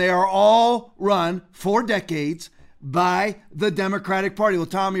 And they are all run for decades by the Democratic Party. Well,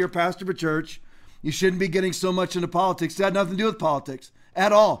 Tommy, you're a pastor of a church. You shouldn't be getting so much into politics. It had nothing to do with politics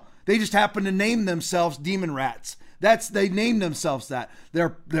at all. They just happen to name themselves demon rats. They named themselves that.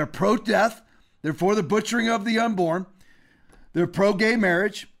 They're pro-death. They're for the butchering of the unborn. They're pro-gay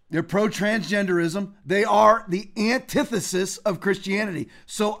marriage. They're pro-transgenderism. They are the antithesis of Christianity.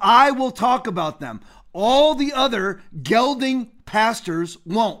 So I will talk about them. All the other gelding pastors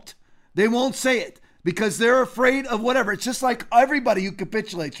won't. They won't say it because they're afraid of whatever. It's just like everybody who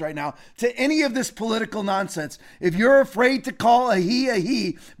capitulates right now to any of this political nonsense. If you're afraid to call a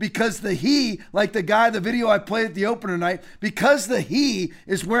he, because the he, like the guy, the video I played at the opener night, because the he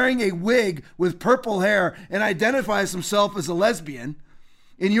is wearing a wig with purple hair and identifies himself as a lesbian,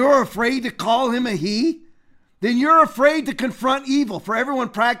 and you're afraid to call him a he, then you're afraid to confront evil. For everyone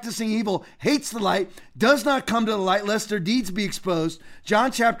practicing evil hates the light, does not come to the light, lest their deeds be exposed.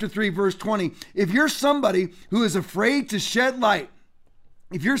 John chapter 3, verse 20. If you're somebody who is afraid to shed light,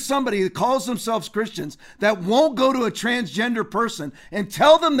 if you're somebody that calls themselves Christians that won't go to a transgender person and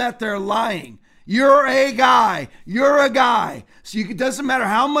tell them that they're lying, you're a guy. You're a guy. So it doesn't matter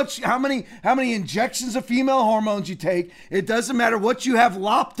how many injections of female hormones you take. It doesn't matter what you have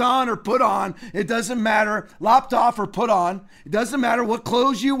lopped on or put on. It doesn't matter lopped off or put on. It doesn't matter what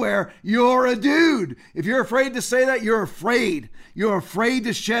clothes you wear. You're a dude. If you're afraid to say that, you're afraid. You're afraid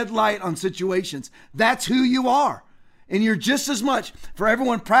to shed light on situations. That's who you are. And you're just as much, for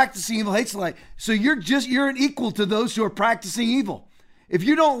everyone practicing evil hates the light. So you're an equal to those who are practicing evil. If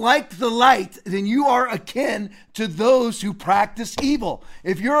you don't like the light, then you are akin to those who practice evil.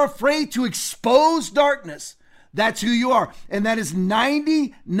 If you're afraid to expose darkness, that's who you are. And that is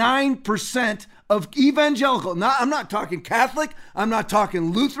 99% of evangelical. I'm not talking Catholic. I'm not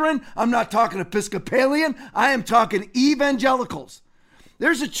talking Lutheran. I'm not talking Episcopalian. I am talking evangelicals.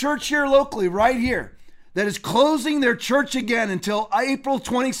 There's a church here locally, right here, that is closing their church again until April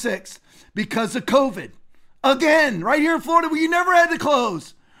 26th because of COVID. Again, right here in Florida, where you never had to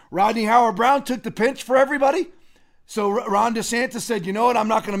close. Rodney Howard-Brown took the pinch for everybody. So Ron DeSantis said, you know what, I'm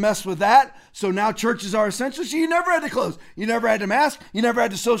not going to mess with that. So now churches are essential. So you never had to close. You never had to mask. You never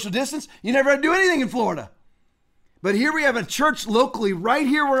had to social distance. You never had to do anything in Florida. But here we have a church locally right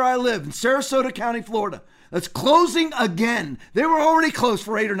here where I live in Sarasota County, Florida, that's closing again. They were already closed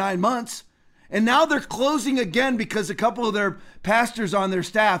for 8 or 9 months. And now they're closing again because a couple of their pastors on their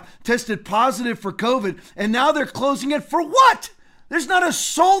staff tested positive for COVID. And now they're closing it for what? There's not a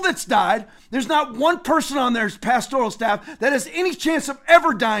soul that's died. There's not one person on their pastoral staff that has any chance of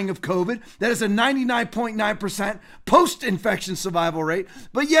ever dying of COVID. That is a 99.9% post-infection survival rate.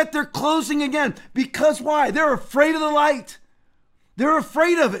 But yet they're closing again. Because why? They're afraid of the light. They're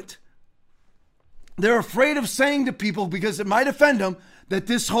afraid of it. They're afraid of saying to people, because it might offend them, that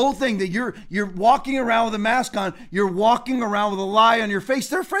this whole thing that you're walking around with a mask on, you're walking around with a lie on your face.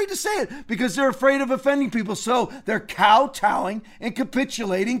 They're afraid to say it because they're afraid of offending people. So they're kowtowing and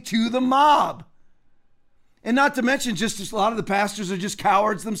capitulating to the mob. And not to mention, just a lot of the pastors are just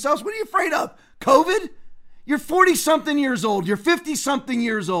cowards themselves. What are you afraid of? COVID? You're 40-something years old. You're 50-something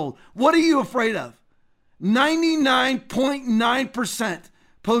years old. What are you afraid of? 99.9%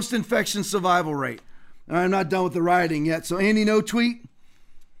 post-infection survival rate. And I'm not done with the rioting yet. So Andy, no tweet.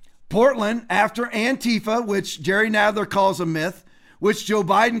 Portland, after Antifa, which Jerry Nadler calls a myth, which Joe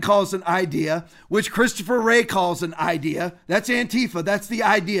Biden calls an idea, which Christopher Wray calls an idea. That's Antifa. That's the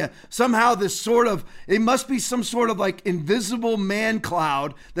idea. Somehow this sort of, it must be some sort of like invisible man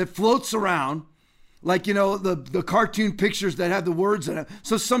cloud that floats around, like, you know, the cartoon pictures that have the words in it.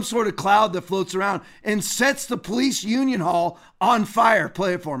 So some sort of cloud that floats around and sets the police union hall on fire.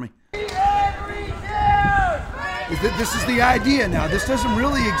 Play it for me. This is the idea now. This doesn't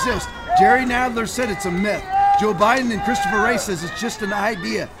really exist. Jerry Nadler said it's a myth. Joe Biden and Christopher Wray says it's just an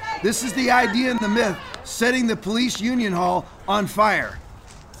idea. This is the idea and the myth, setting the police union hall on fire.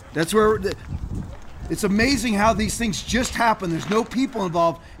 That's where it's amazing how these things just happen. There's no people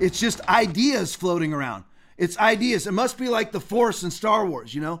involved. It's just ideas floating around. It's ideas. It must be like the Force in Star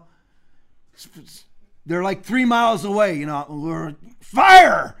Wars, you know? They're like 3 miles away, you know.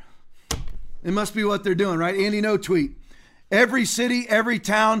 Fire! It must be what they're doing, right? Andy, no tweet. Every city, every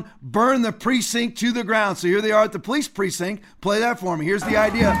town, burn the precinct to the ground. So here they are at the police precinct. Play that for me. Here's the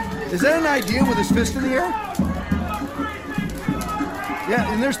idea. Is that an idea with his fist in the air?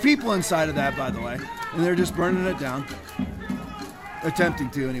 Yeah, and there's people inside of that, by the way. And they're just burning it down.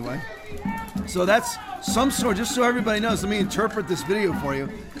 Attempting to, anyway. So that's some sort, just so everybody knows, let me interpret this video for you.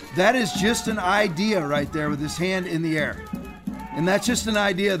 That is just an idea right there with his hand in the air. And that's just an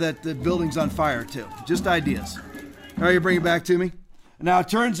idea that the building's on fire, too. Just ideas. All right, you bring it back to me. Now, it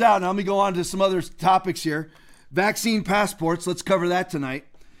turns out, now let me go on to some other topics here. Vaccine passports, let's cover that tonight.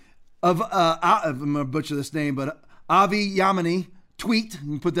 I'm going to butcher this name, but Avi Yamini tweet.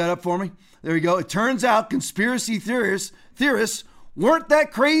 You can put that up for me. There you go. It turns out conspiracy theorists weren't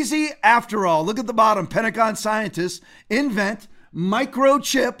that crazy after all. Look at the bottom. Pentagon scientists invent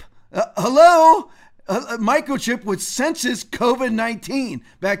microchip. Microchip which senses COVID-19.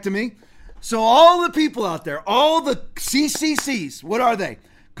 Back to me. So all the people out there, all the CCCs, what are they?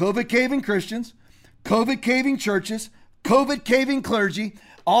 COVID caving Christians, COVID caving churches, COVID caving clergy,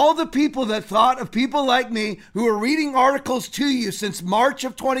 all the people that thought of people like me who are reading articles to you since March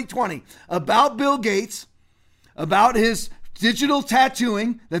of 2020 about Bill Gates, about his digital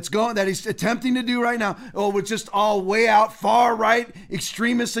tattooing that he's attempting to do right now. Oh, we're just all way out far right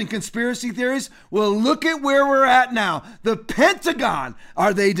extremists and conspiracy theories. Well, look at where we're at now. The Pentagon,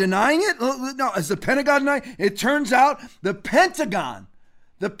 are they denying it? No, is the Pentagon denying? It turns out the Pentagon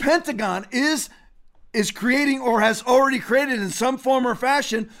is creating or has already created in some form or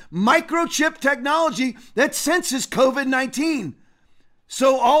fashion microchip technology that senses COVID-19.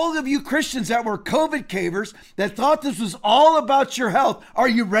 So all of you Christians that were COVID cavers that thought this was all about your health, are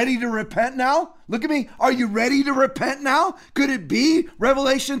you ready to repent now? Look at me. Are you ready to repent now? Could it be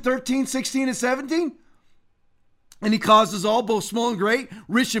Revelation 13, 16, and 17? And he causes all, both small and great,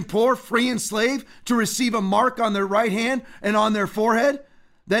 rich and poor, free and slave, to receive a mark on their right hand and on their forehead,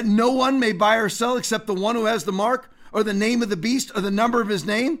 that no one may buy or sell except the one who has the mark or the name of the beast or the number of his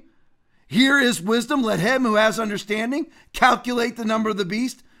name. Here is wisdom. Let him who has understanding calculate the number of the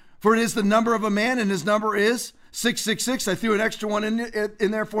beast, for it is the number of a man, and his number is 666. I threw an extra one in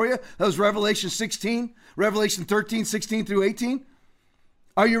there for you. That was Revelation 16, Revelation 13, 16 through 18.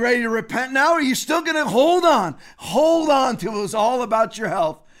 Are you ready to repent now? Or are you still going to hold on? Hold on till it was all about your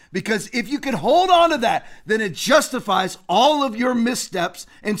health. Because if you can hold on to that, then it justifies all of your missteps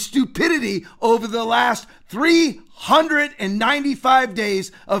and stupidity over the last 395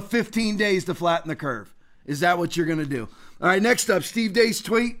 days of 15 days to flatten the curve. Is that what you're going to do? All right, next up, Steve Day's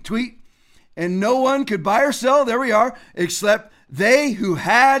tweet. And no one could buy or sell, there we are, except they who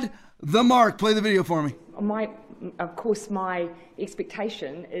had the mark. Play the video for me. Of course, my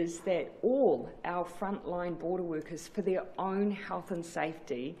expectation is that all our frontline border workers, for their own health and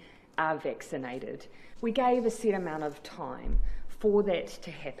safety, are vaccinated. We gave a set amount of time for that to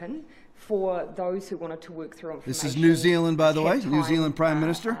happen, for those who wanted to work through information. This is New Zealand, by the way, New Zealand Prime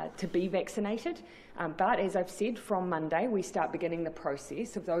Minister. To be vaccinated. But as I've said, from Monday, we start beginning the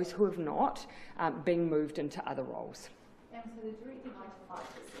process of those who have not being moved into other roles.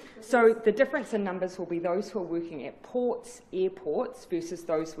 So the difference in numbers will be those who are working at ports, airports, versus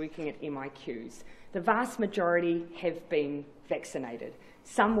those working at MIQs. The vast majority have been vaccinated.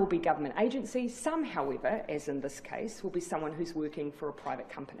 Some will be government agencies. Some, however, as in this case, will be someone who's working for a private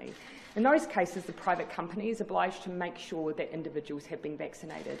company. In those cases, the private company is obliged to make sure that individuals have been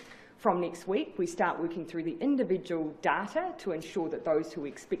vaccinated. From next week, we start working through the individual data to ensure that those who we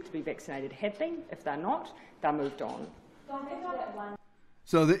expect to be vaccinated have been. If they're not, they're moved on.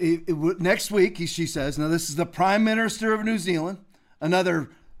 So next week, she says, now this is the Prime Minister of New Zealand,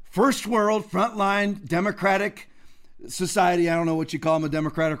 another first world frontline democratic society. I don't know what you call them, a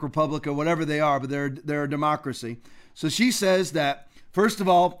democratic republic or whatever they are, but they're a democracy. So she says that, first of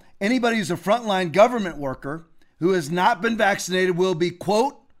all, anybody who's a frontline government worker who has not been vaccinated will be,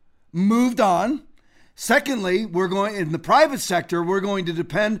 quote, moved on. Secondly, in the private sector, we're going to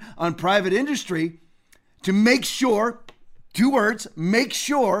depend on private industry to make sure, 2 words, make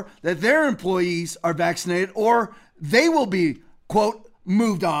sure that their employees are vaccinated or they will be, quote,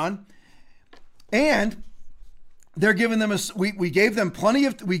 moved on. And they're giving them we gave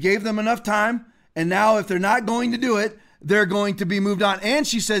them enough time. And now if they're not going to do it, they're going to be moved on. And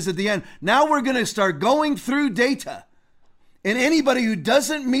she says at the end, now we're going to start going through data. And anybody who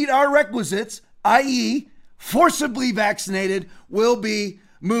doesn't meet our requisites, i.e. forcibly vaccinated, will be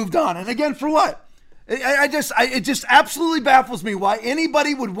moved on. And again, for what? It just absolutely baffles me why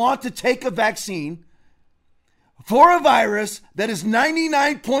anybody would want to take a vaccine for a virus that is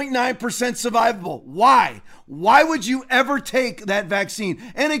 99.9% survivable. Why? Why would you ever take that vaccine?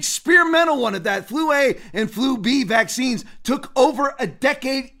 An experimental one at that. Flu A and Flu B vaccines took over a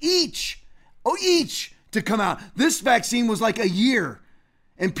decade each to come out. This vaccine was like a year.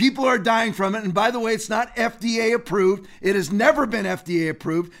 And people are dying from it. And by the way, it's not FDA approved. It has never been FDA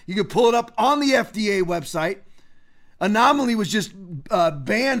approved. You can pull it up on the FDA website. Anomaly was just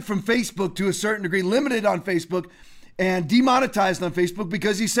banned from Facebook to a certain degree, limited on Facebook and demonetized on Facebook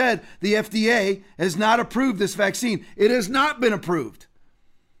because he said the FDA has not approved this vaccine. It has not been approved.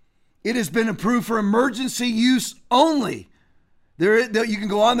 It has been approved for emergency use only. You can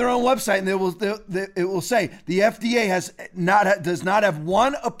go on their own website and it will say the FDA does not have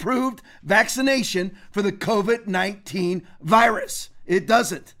one approved vaccination for the COVID-19 virus. It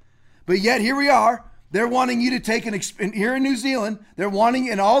doesn't. But yet here we are. They're wanting you to take here in New Zealand. They're wanting,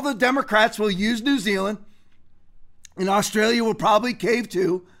 and all the Democrats will use New Zealand, and Australia will probably cave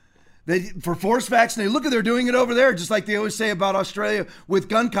too. For forced vaccination. Look at they're doing it over there, just like they always say about Australia with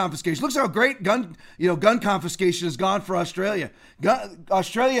gun confiscation. Look how great gun confiscation has gone for Australia.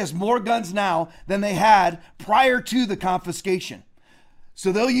 Australia has more guns now than they had prior to the confiscation.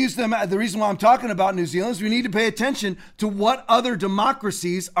 So they'll use them. The reason why I'm talking about New Zealand is we need to pay attention to what other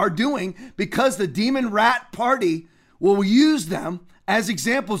democracies are doing, because the Demon Rat Party will use them as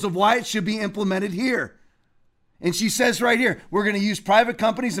examples of why it should be implemented here. And she says right here, we're going to use private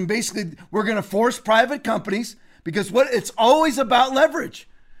companies, and basically we're going to force private companies, because it's always about leverage.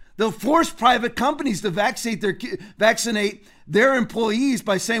 They'll force private companies to vaccinate their employees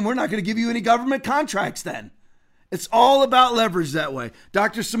by saying, we're not going to give you any government contracts then. It's all about leverage that way.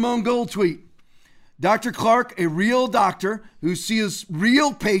 Dr. Simone Gold tweet. Dr. Clark, a real doctor who sees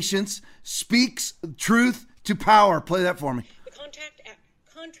real patients, speaks truth to power. Play that for me.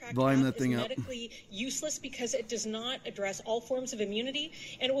 Contract Volume is that thing up. medically useless because it does not address all forms of immunity,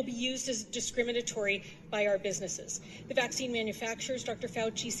 and it will be used as discriminatory by our businesses. The vaccine manufacturers, Dr.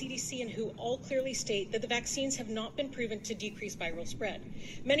 Fauci, CDC, and WHO all clearly state that the vaccines have not been proven to decrease viral spread.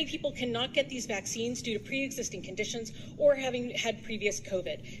 Many people cannot get these vaccines due to pre-existing conditions or having had previous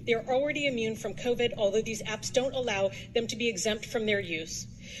COVID. They are already immune from COVID, although these apps don't allow them to be exempt from their use.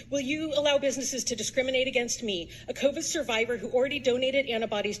 Will you allow businesses to discriminate against me, a COVID survivor who already donated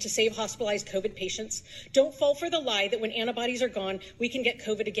antibodies to save hospitalized COVID patients? Don't fall for the lie that when antibodies are gone, we can get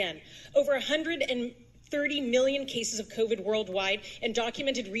COVID again. Over 130 million cases of COVID worldwide, and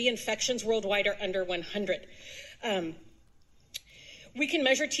documented reinfections worldwide are under 100. We can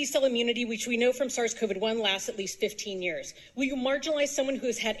measure T-cell immunity, which we know from SARS-CoV-1 lasts at least 15 years. Will you marginalize someone who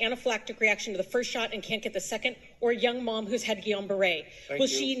has had anaphylactic reaction to the first shot and can't get the second, or a young mom who's had Guillain-Barré? Will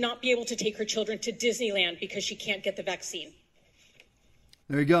she not be able to take her children to Disneyland because she can't get the vaccine?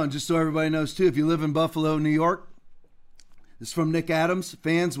 There you go. And just so everybody knows, too, if you live in Buffalo, New York, this is from Nick Adams.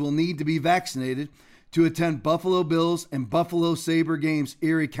 Fans will need to be vaccinated to attend Buffalo Bills and Buffalo Sabre games,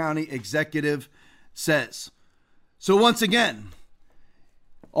 Erie County executive says. So once again,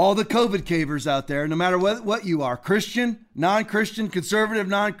 all the COVID cavers out there, no matter what you are, Christian, non-Christian, conservative,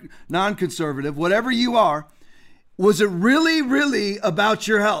 non-conservative, whatever you are, was it really, really about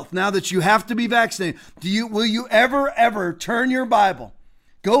your health now that you have to be vaccinated? Will you ever turn your Bible,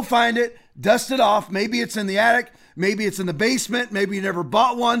 go find it, dust it off? Maybe it's in the attic, maybe it's in the basement, maybe you never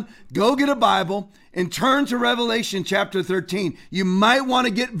bought one. Go get a Bible and turn to Revelation chapter 13. You might want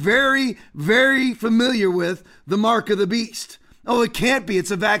to get very, very familiar with the mark of the beast. Oh, it can't be. It's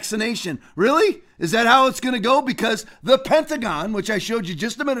a vaccination. Really? Is that how it's going to go? Because the Pentagon, which I showed you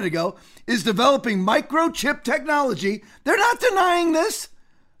just a minute ago, is developing microchip technology. They're not denying this.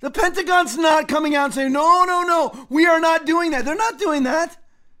 The Pentagon's not coming out and saying, no, we are not doing that. They're not doing that.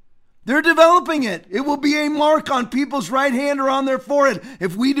 They're developing it. It will be a mark on people's right hand or on their forehead.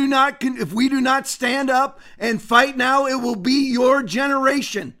 If we do not stand up and fight now, it will be your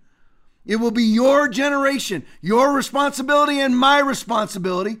generation. It will be your generation, your responsibility and my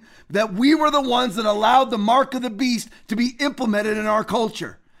responsibility that we were the ones that allowed the mark of the beast to be implemented in our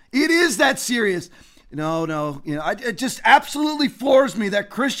culture. It is that serious. No. It just absolutely floors me that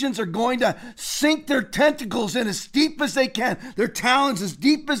Christians are going to sink their tentacles in as deep as they can, their talons as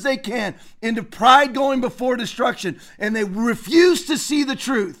deep as they can, into pride going before destruction, and they refuse to see the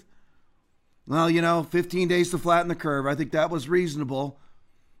truth. Well, 15 days to flatten the curve. I think that was reasonable.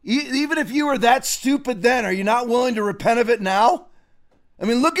 Even if you were that stupid then, are you not willing to repent of it now? I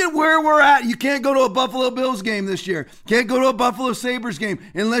mean, look at where we're at. You can't go to a Buffalo Bills game this year. Can't go to a Buffalo Sabres game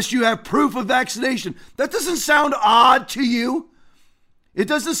unless you have proof of vaccination. That doesn't sound odd to you. It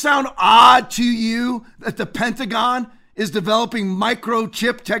doesn't sound odd to you that the Pentagon is developing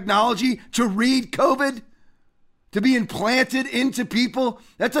microchip technology to read COVID, to be implanted into people.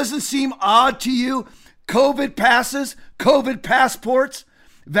 That doesn't seem odd to you. COVID passes, COVID passports,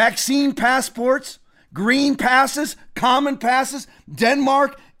 vaccine passports, green passes, common passes,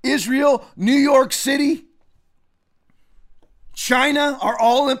 Denmark, Israel, New York City, China are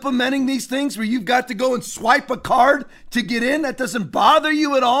all implementing these things where you've got to go and swipe a card to get in. That doesn't bother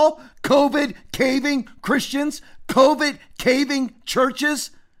you at all. COVID caving Christians, COVID caving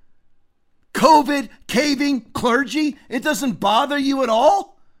churches, COVID caving clergy. It doesn't bother you at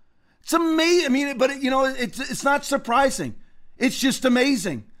all. It's amazing. I mean, but it's not surprising. It's just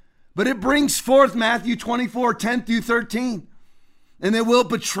amazing. But it brings forth Matthew 24, 10 through 13. And they will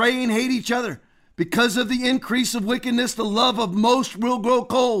betray and hate each other. Because of the increase of wickedness, the love of most will grow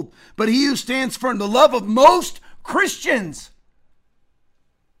cold. But he who stands firm, the love of most Christians.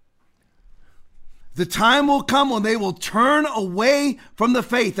 The time will come when they will turn away from the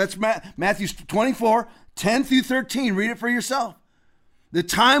faith. That's Matthew 24, 10 through 13. Read it for yourself. The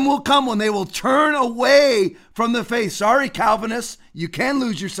time will come when they will turn away from the faith. Sorry, Calvinists, you can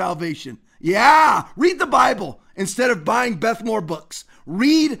lose your salvation. Yeah, read the Bible instead of buying Beth Moore books.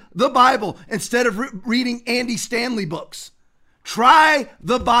 Read the Bible instead of reading Andy Stanley books. Try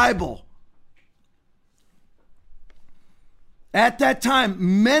the Bible. At that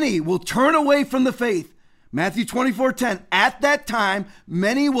time, many will turn away from the faith. Matthew 24:10. At that time,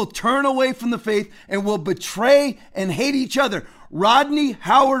 many will turn away from the faith and will betray and hate each other. Rodney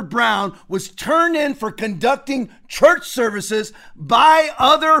Howard Brown was turned in for conducting church services by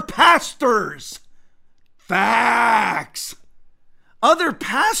other pastors. Facts. Other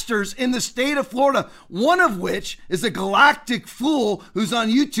pastors in the state of Florida, one of which is a galactic fool who's on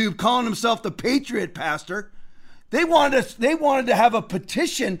YouTube calling himself the Patriot Pastor. They wanted to have a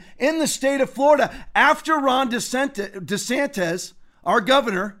petition in the state of Florida after Ron DeSantis, our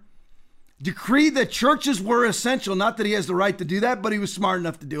governor, decreed that churches were essential. Not that he has the right to do that, but he was smart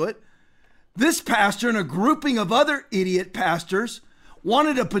enough to do it. This pastor and a grouping of other idiot pastors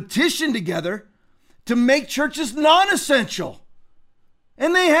wanted a petition together to make churches non-essential.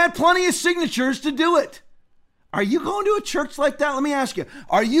 And they had plenty of signatures to do it. Are you going to a church like that? Let me ask you.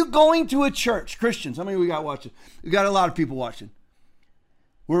 Are you going to a church? Christians, how many we got watching? We got a lot of people watching.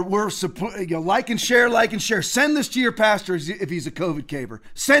 We're like and share. Send this to your pastor if he's a COVID caver.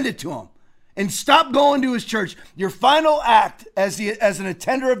 Send it to him. And stop going to his church. Your final act as an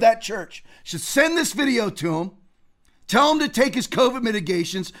attender of that church should send this video to him. Tell him to take his COVID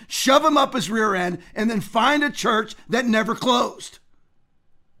mitigations, shove him up his rear end, and then find a church that never closed.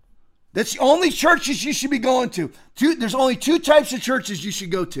 That's the only churches you should be going to. There's only 2 types of churches you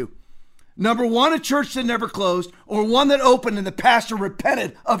should go to. Number 1, a church that never closed, or one that opened and the pastor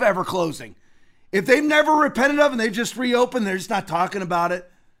repented of ever closing. If they've never repented of and they've just reopened, they're just not talking about it.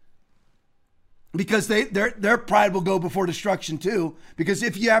 Because their pride will go before destruction too. Because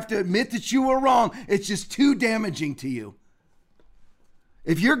if you have to admit that you were wrong, it's just too damaging to you.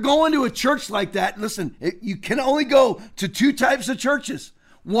 If you're going to a church like that, listen, you can only go to 2 types of churches.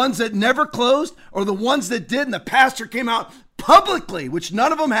 Ones that never closed, or the ones that did, and the pastor came out publicly, which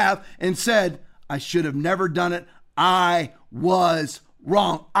none of them have, and said, I should have never done it. I was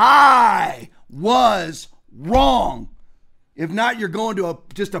wrong. I was wrong. If not, you're going to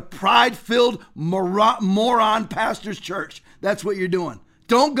just a pride-filled moron pastor's church. That's what you're doing.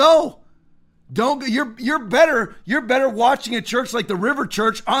 Don't go. Don't go. You're better watching a church like the River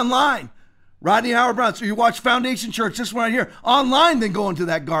Church online. Rodney Howard-Browne. So you watch Foundation Church, this one right here, online, than going to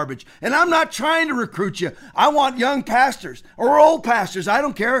that garbage. And I'm not trying to recruit you. I want young pastors or old pastors. I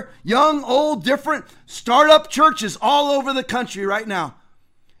don't care. Young, old, different startup churches all over the country right now.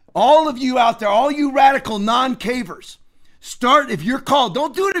 All of you out there, all you radical non-cavers, start if you're called.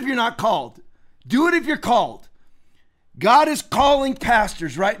 Don't do it if you're not called. Do it if you're called. God is calling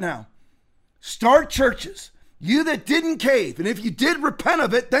pastors right now. Start churches. You that didn't cave, and if you did repent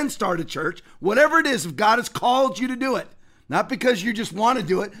of it, then start a church. Whatever it is, if God has called you to do it. Not because you just want to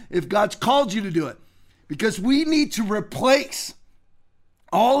do it, if God's called you to do it. Because we need to replace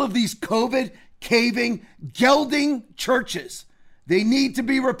all of these COVID, caving, gelding churches. They need to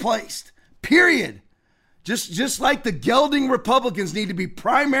be replaced. Period. Just like the gelding Republicans need to be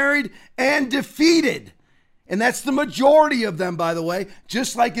primaried and defeated. And that's the majority of them, by the way,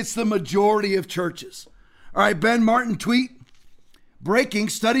 just like it's the majority of churches. All right, Ben Martin tweet. Breaking,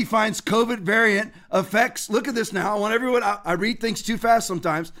 study finds COVID variant affects. Look at this now. I want everyone, I read things too fast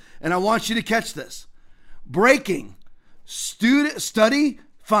sometimes, and I want you to catch this. Breaking, study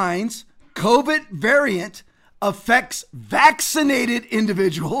finds COVID variant affects vaccinated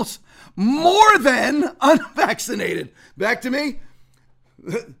individuals more than unvaccinated. Back to me.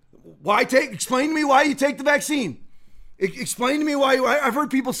 Explain to me why you take the vaccine. Explain to me why I've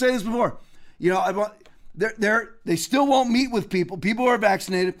heard people say this before. You know, they still won't meet with people. People who are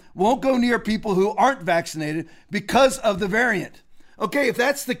vaccinated won't go near people who aren't vaccinated because of the variant. Okay, if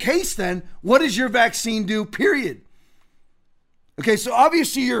that's the case, then what does your vaccine do? Period. Okay, so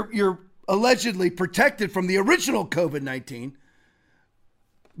obviously you're allegedly protected from the original COVID-19,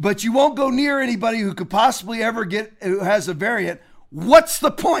 but you won't go near anybody who could possibly ever who has a variant. What's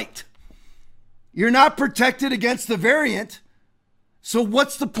the point? You're not protected against the variant. So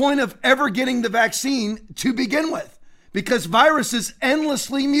what's the point of ever getting the vaccine to begin with? Because viruses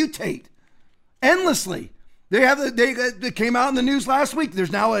endlessly mutate. Endlessly. They came out in the news last week.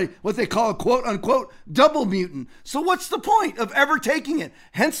 There's now what they call a quote unquote double mutant. So what's the point of ever taking it?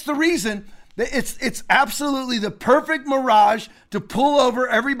 Hence the reason that it's absolutely the perfect mirage to pull over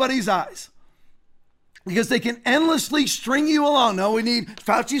everybody's eyes. Because they can endlessly string you along. No,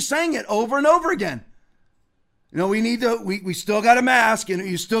 Fauci's saying it over and over again. You know, we still got a mask and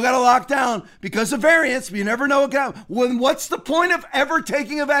you still got to lock down because of variants. But you never know what can happen. Well, what's the point of ever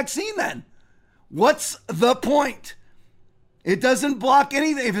taking a vaccine then? What's the point? It doesn't block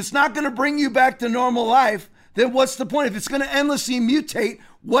anything. If it's not going to bring you back to normal life, then what's the point? If it's going to endlessly mutate,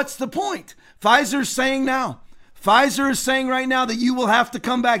 what's the point? Pfizer's saying right now that you will have to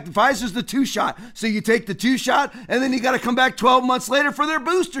come back. Pfizer's the 2-shot. So you take the 2-shot and then you got to come back 12 months later for their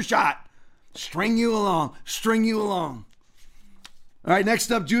booster shot. String you along. All right, next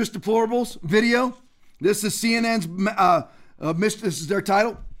up, Jewish deplorables video. This is CNN's, this is their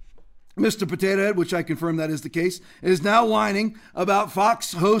title. Mr. Potato Head, which I confirm that is the case, is now whining about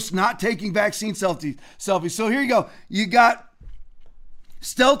Fox hosts not taking vaccine selfies. So here you go. You got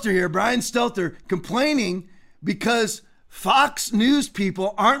Stelter here, Brian Stelter, complaining because Fox News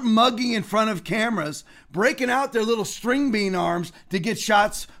people aren't mugging in front of cameras, breaking out their little string bean arms to get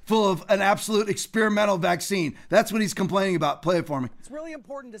shots full of an absolute experimental vaccine. That's what he's complaining about. Play it for me. It's really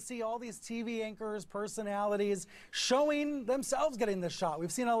important to see all these TV anchors, personalities showing themselves getting the shot.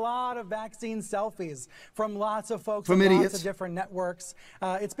 We've seen a lot of vaccine selfies from lots of folks from on idiots. Lots of different networks.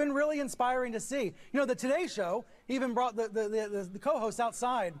 It's been really inspiring to see. You know, the Today Show even brought the co-hosts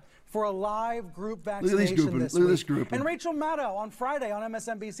outside for a live group vaccination this week. Look at this group. And Rachel Maddow on Friday on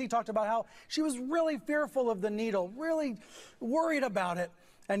MSNBC talked about how she was really fearful of the needle, really worried about it,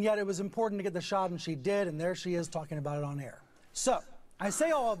 and yet it was important to get the shot, and she did, and there she is talking about it on air. So, I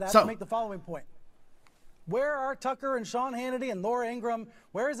say all of that to make the following point. Where are Tucker and Sean Hannity and Laura Ingraham?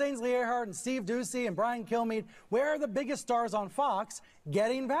 Where is Ainsley Earhardt and Steve Doocy and Brian Kilmeade? Where are the biggest stars on Fox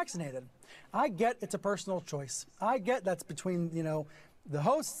getting vaccinated? I get it's a personal choice. I get that's between, you know, the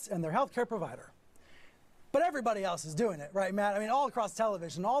hosts and their healthcare provider. But everybody else is doing it, right, Matt? I mean, all across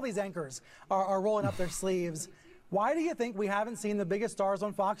television, all these anchors are rolling up their sleeves. Why do you think we haven't seen the biggest stars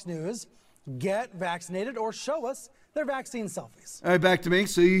on Fox News get vaccinated or show us their vaccine selfies? All right, back to me.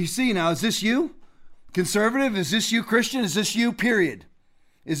 So you see now, is this you? Conservative? Is this you, Christian? Is this you, period?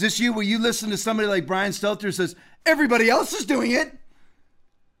 Is this you where you listen to somebody like Brian Stelter who says, everybody else is doing it?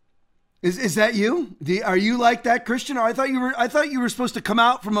 Is that you? Are you like that, Christian? Or I thought you were supposed to come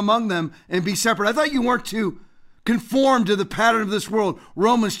out from among them and be separate. I thought you weren't to conform to the pattern of this world.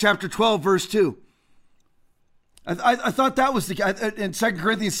 Romans chapter 12, verse 2. I thought that was in 2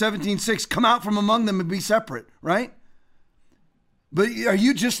 Corinthians 17:6, come out from among them and be separate, right? But are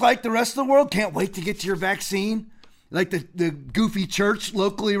you just like the rest of the world? Can't wait to get to your vaccine? Like the goofy church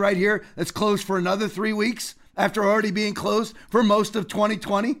locally right here that's closed for another 3 weeks after already being closed for most of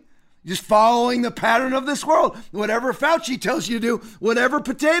 2020? Just following the pattern of this world. Whatever Fauci tells you to do, whatever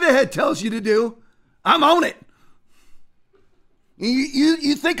Potato Head tells you to do, I'm on it.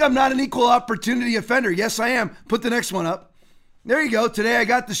 You think I'm not an equal opportunity offender? Yes, I am. Put the next one up. There you go. Today I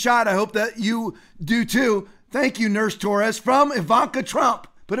got the shot. I hope that you do too. Thank you, Nurse Torres, from Ivanka Trump.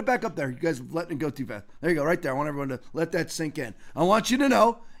 Put it back up there. You guys are letting it go too fast. There you go, right there. I want everyone to let that sink in. I want you to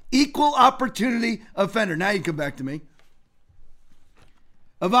know, equal opportunity offender. Now you can come back to me.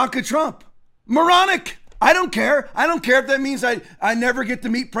 Ivanka Trump. Moronic. I don't care. I don't care if that means I never get to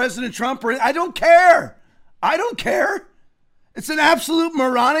meet President Trump. I don't care. I don't care. It's an absolute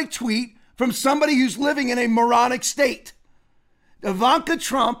moronic tweet from somebody who's living in a moronic state. Ivanka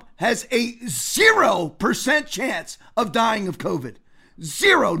Trump has a 0% chance of dying of COVID.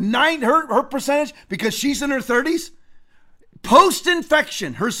 0.9 her percentage, because she's in her 30s.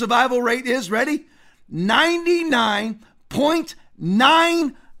 Post-infection, her survival rate is, ready?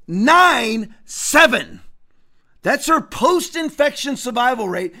 99.997. That's her post-infection survival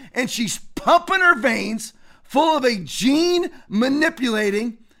rate, and she's pumping her veins full of a gene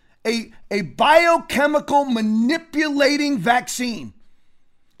manipulating, a biochemical manipulating vaccine.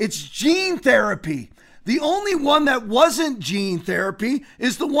 It's gene therapy. The only one that wasn't gene therapy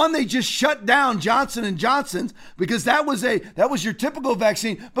is the one they just shut down, Johnson & Johnson's, because that was your typical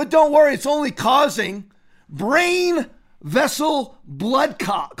vaccine. But don't worry, it's only causing brain vessel blood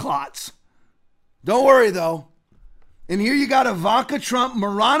clots. Don't worry though. And here you got Ivanka Trump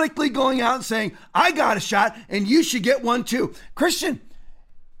moronically going out and saying, I got a shot and you should get one too. Christian,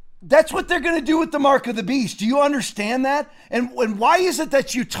 that's what they're going to do with the mark of the beast. Do you understand that? And why is it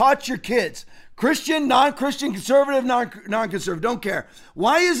that you taught your kids, Christian, non-Christian, conservative, non-conservative, don't care.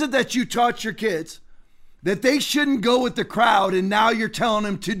 Why is it that you taught your kids that they shouldn't go with the crowd and now you're telling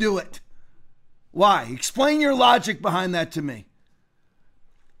them to do it? Why? Explain your logic behind that to me.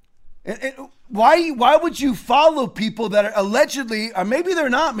 And why would you follow people that are allegedly, or maybe they're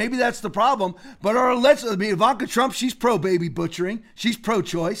not, maybe that's the problem, but are allegedly, I mean, Ivanka Trump, she's pro-baby butchering. She's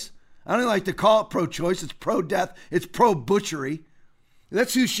pro-choice. I don't like to call it pro-choice. It's pro-death. It's pro-butchery.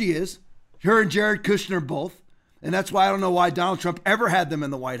 That's who she is. Her and Jared Kushner both. And that's why I don't know why Donald Trump ever had them in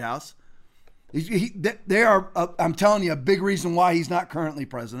the White House. They are, I'm telling you, a big reason why he's not currently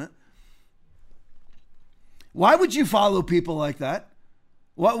president. Why would you follow people like that?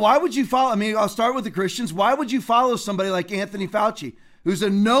 Why would you follow? I mean, I'll start with the Christians. Why would you follow somebody like Anthony Fauci, who's a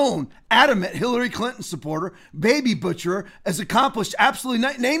known, adamant Hillary Clinton supporter, baby butcherer, has accomplished absolutely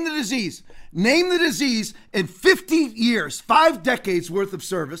nothing? Name the disease. Name the disease in 50 years, 5 decades worth of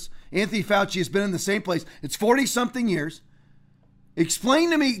service. Anthony Fauci has been in the same place. It's 40-something years.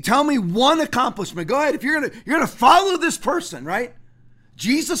 Explain to me, tell me one accomplishment. Go ahead. If you're gonna follow this person, right?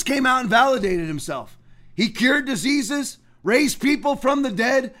 Jesus came out and validated himself. He cured diseases, raised people from the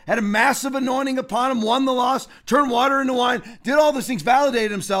dead, had a massive anointing upon him, won the lost, turned water into wine, did all those things,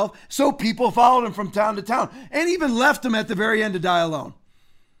 validated himself, so people followed him from town to town, and even left him at the very end to die alone.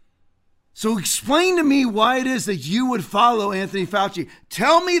 So explain to me why it is that you would follow Anthony Fauci.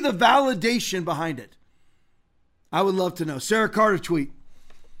 Tell me the validation behind it. I would love to know. Sarah Carter tweet.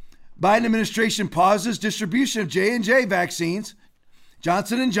 Biden administration pauses distribution of J&J vaccines,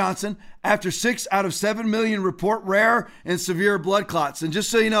 Johnson & Johnson, after 6 out of 7 million report rare and severe blood clots. And just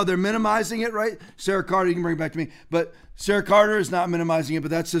so you know, they're minimizing it, right? Sarah Carter, you can bring it back to me. But Sarah Carter is not minimizing it,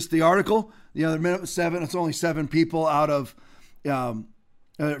 but that's just the article. The other 7, it's only 7 people out of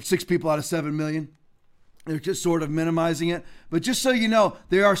 6 people out of 7 million. They're just sort of minimizing it. But just so you know,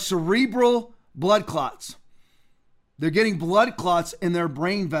 they are cerebral blood clots. They're getting blood clots in their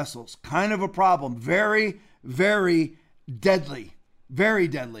brain vessels. Kind of a problem. Very, very deadly. Very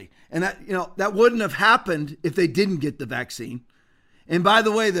deadly. And that wouldn't have happened if they didn't get the vaccine. And by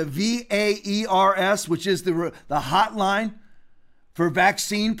the way, the VAERS, which is the hotline for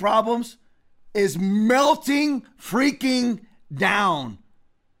vaccine problems, is melting freaking down.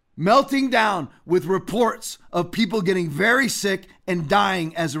 Melting down with reports of people getting very sick and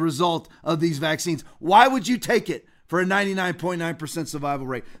dying as a result of these vaccines. Why would you take it for a 99.9% survival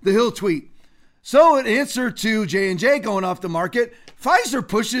rate? The Hill tweet. So in answer to J&J going off the market, Pfizer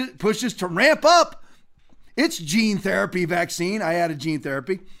pushes to ramp up its gene therapy vaccine. I added gene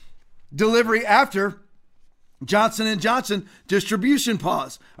therapy. Delivery after Johnson & Johnson distribution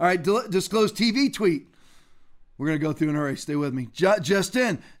pause. All right, disclosed TV tweet. We're going to go through in a hurry. Stay with me. Just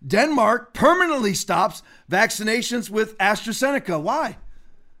in, Denmark permanently stops vaccinations with AstraZeneca. Why?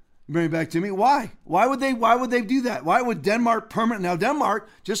 Bring it back to me. Why? Why would they do that? Why would Denmark Now, Denmark,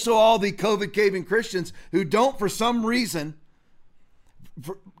 just so all the COVID caving Christians who don't, for some reason,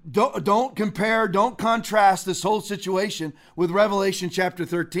 don't compare, don't contrast this whole situation with Revelation chapter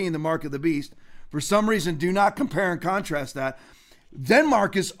 13, the mark of the beast. For some reason, do not compare and contrast that.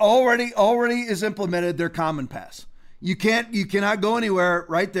 Denmark is already is implemented their common pass. You cannot go anywhere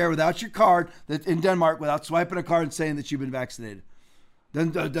right there without your card in Denmark without swiping a card and saying that you've been vaccinated.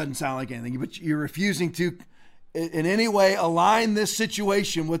 Doesn't sound like anything, but you're refusing to in any way align this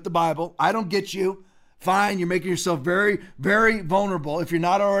situation with the Bible. I don't get you. Fine, you're making yourself very, very vulnerable if you're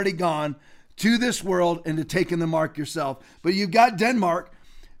not already gone to this world and to taking the mark yourself. But you've got Denmark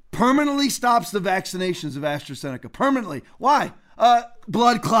permanently stops the vaccinations of AstraZeneca. Permanently. Why?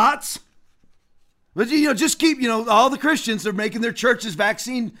 Blood clots. But, just keep, all the Christians are making their churches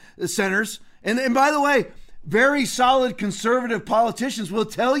vaccine centers. And by the way, very solid conservative politicians will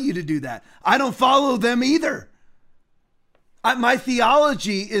tell you to do that. I don't follow them either. My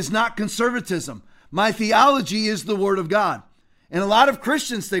theology is not conservatism. My theology is the Word of God. And a lot of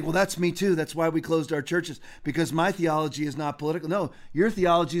Christians think, well, that's me too. That's why we closed our churches, because my theology is not political. No, your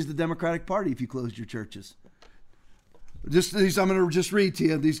theology is the Democratic Party if you closed your churches. Just these, I'm going to just read to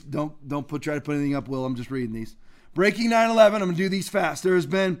you. These don't try to put anything up, Will. I'm just reading these. Breaking 9/11. I'm going to do these fast. There has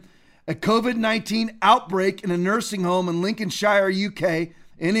been a COVID-19 outbreak in a nursing home in Lincolnshire, UK,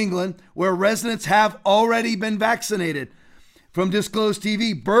 in England, where residents have already been vaccinated. From Disclosed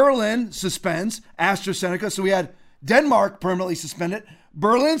TV, Berlin suspends AstraZeneca. So we had Denmark permanently suspended.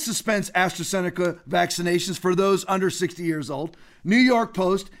 Berlin suspends AstraZeneca vaccinations for those under 60 years old. New York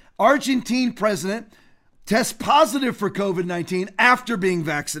Post, Argentine president tests positive for COVID-19 after being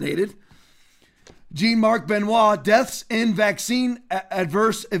vaccinated. Jean-Marc Benoit, deaths in vaccine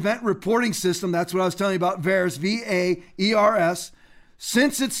adverse event reporting system. That's what I was telling you about, VAERS, VAERS.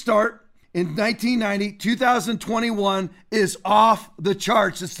 Since its start in 1990, 2021 is off the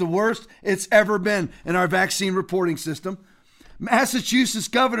charts. It's the worst it's ever been in our vaccine reporting system. Massachusetts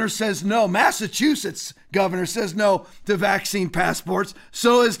governor says no. Massachusetts governor says no to vaccine passports.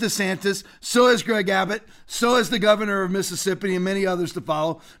 So is DeSantis. So is Greg Abbott. So is the governor of Mississippi and many others to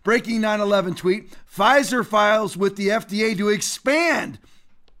follow. Breaking 9/11 tweet. Pfizer files with the FDA to expand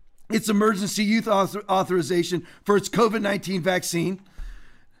its emergency use authorization for its COVID-19 vaccine.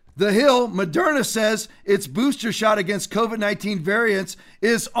 The Hill, Moderna says its booster shot against COVID-19 variants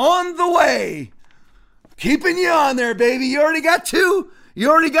is on the way. Keeping you on there, baby. You already got 2.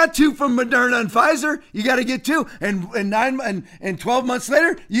 You already got 2 from Moderna and Pfizer. You got to get 2. And 12 months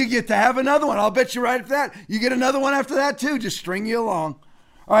later, you get to have another one. I'll bet you right after that. You get another one after that, too. Just string you along.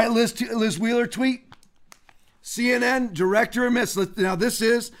 All right, Liz Wheeler tweet. CNN director admits. Now, this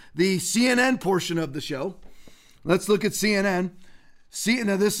is the CNN portion of the show. Let's look at CNN.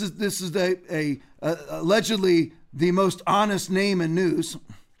 Now, this is allegedly the most honest name in news.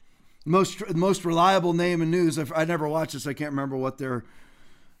 Most reliable name in news. I never watched this. I can't remember what their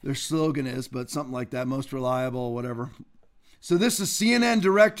slogan is, but something like that. Most reliable, whatever. So this is CNN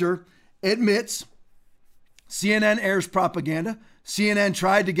director admits CNN airs propaganda. CNN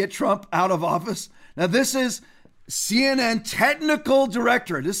tried to get Trump out of office. Now this is CNN technical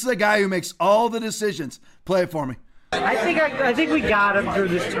director. This is a guy who makes all the decisions. Play it for me. I think we got him through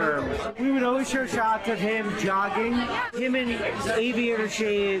this term. We would always show shots of him jogging, him in aviator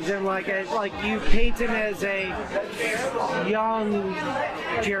shades, and like you paint him as a young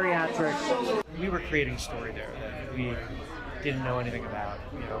geriatric. We were creating a story there that we didn't know anything about.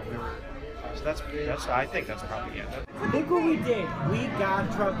 So that's I think that's propaganda. Look what we did. We got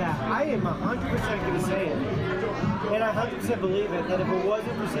Trump out. I am 100% going to say it, and I 100% believe it, that if it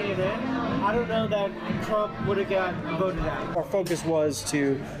wasn't for CNN, I don't know that Trump would have got voted out. Our focus was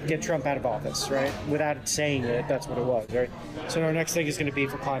to get Trump out of office, right? Without saying it, that's what it was, right? So our next thing is going to be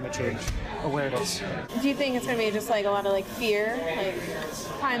for climate change awareness. Do you think it's going to be just like a lot of like fear, like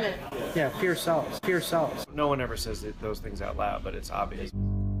climate? Yeah, fear sells. Fear sells. No one ever says those things out loud, but it's obvious.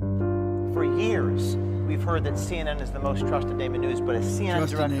 For years, we've heard that CNN is the most trusted name in news, but a CNN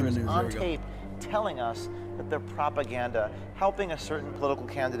director is on tape telling us that they're propaganda, helping a certain political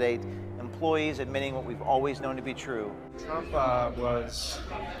candidate, employees admitting what we've always known to be true. Trump was,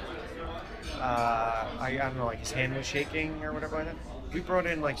 I don't know, like his hand was shaking or whatever like that. We brought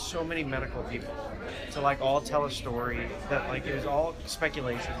in like so many medical people to like all tell a story that like it was all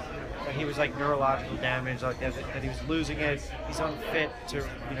speculation, that he was like neurological damage, like that he was losing it, he's unfit to,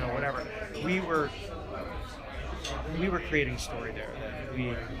 whatever. We were creating a story there that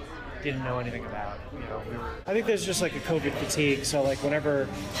we didn't know anything about. I think there's just like a COVID fatigue, so like whenever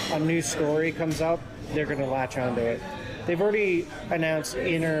a new story comes up, they're gonna latch onto it. They've already announced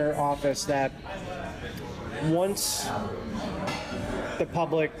in our office that once the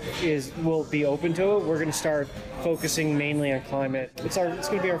public will be open to it, we're going to start focusing mainly on climate. It's going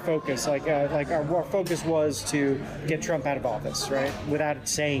to be our focus. Our focus was to get Trump out of office, right? Without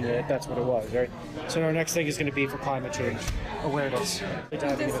saying it, that's what it was, right? So our next thing is going to be for climate change awareness. Who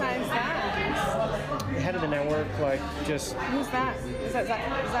decides that? The head of the network, Who's that? Is that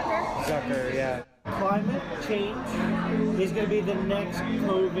Zucker? Zucker, yeah. Climate change is going to be the next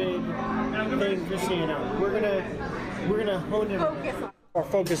COVID thing for CNN. We're gonna hone it. Our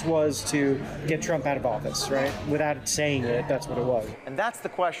focus was to get Trump out of office, right? Without saying it, that's what it was. And that's the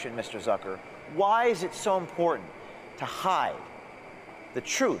question, Mr. Zucker. Why is it so important to hide the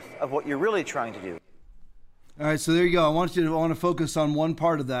truth of what you're really trying to do? All right, so there you go. I want to focus on one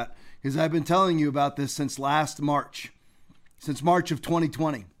part of that, because I've been telling you about this since last March, since March of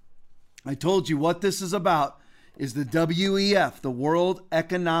 2020. I told you what this is about is the WEF, the World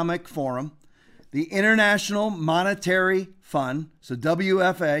Economic Forum, the International Monetary Fund, so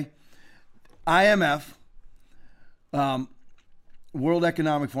WFA, IMF, World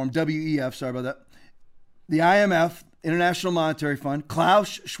Economic Forum, WEF, sorry about that, the IMF, International Monetary Fund,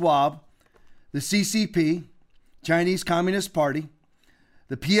 Klaus Schwab, the CCP, Chinese Communist Party,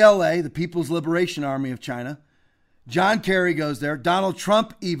 the PLA, the People's Liberation Army of China. John Kerry goes there. Donald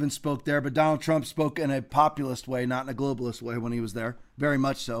Trump even spoke there, but Donald Trump spoke in a populist way, not in a globalist way when he was there. Very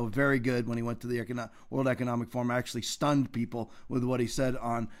much so. Very good when he went to the World Economic Forum. Actually stunned people with what he said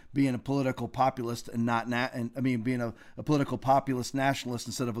on being a political populist and being a political populist nationalist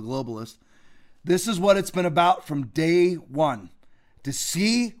instead of a globalist. This is what it's been about from day one, to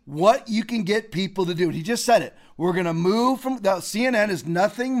see what you can get people to do. And he just said it. We're going to move from CNN is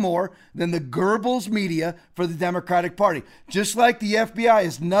nothing more than the Goebbels media for the Democratic Party. Just like the FBI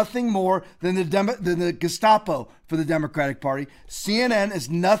is nothing more than the Gestapo for the Democratic Party. CNN is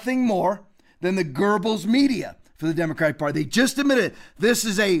nothing more than the Goebbels media for the Democratic Party. They just admitted it. This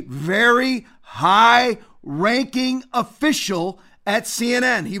is a very high-ranking official at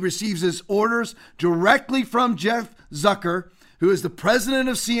CNN. He receives his orders directly from Jeff Zucker, who is the president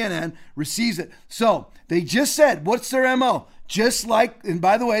of CNN, receives it. So they just said, what's their MO? Just like, and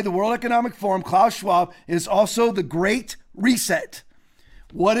by the way, the World Economic Forum, Klaus Schwab, is also the Great Reset.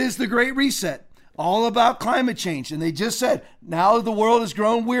 What is the Great Reset? All about climate change. And they just said, now the world has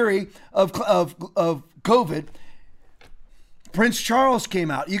grown weary of COVID. Prince Charles came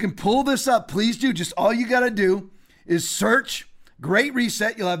out. You can pull this up. Please do. Just all you got to do is search Great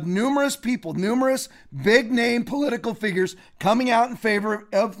Reset. You'll have numerous people, numerous big name political figures coming out in favor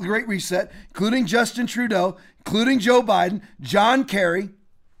of the Great Reset, including Justin Trudeau, including Joe Biden, John Kerry,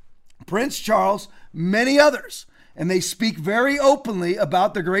 Prince Charles, many others. And they speak very openly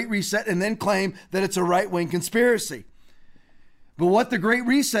about the Great Reset and then claim that it's a right-wing conspiracy. But what the Great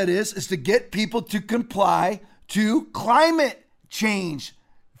Reset is to get people to comply to climate change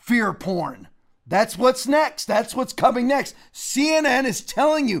fear porn. That's what's next. That's what's coming next. CNN is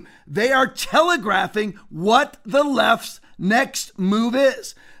telling you, they are telegraphing what the left's next move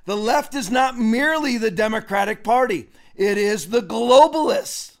is. The left is not merely the Democratic Party. It is the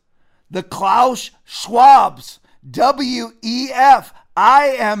globalists, the Klaus Schwabs, WEF,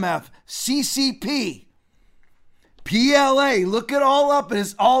 IMF, CCP, PLA. Look it all up.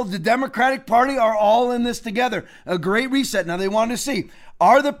 It's all the Democratic Party are all in this together. A great reset. Now they want to see,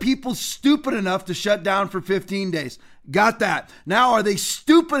 are the people stupid enough to shut down for 15 days? Got that. Now, are they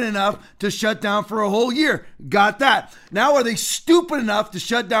stupid enough to shut down for a whole year? Got that. Now, are they stupid enough to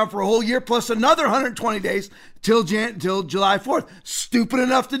shut down for a whole year plus another 120 days till July 4th? Stupid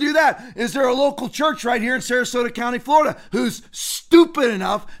enough to do that. Is there a local church right here in Sarasota County, Florida, who's stupid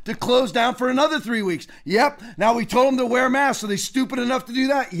enough to close down for another 3 weeks? Yep. Now, we told them to wear masks. Are they stupid enough to do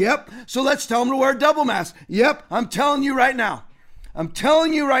that? Yep. So let's tell them to wear double masks. Yep. I'm telling you right now.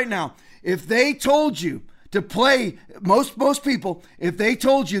 If they told you to play, most people, if they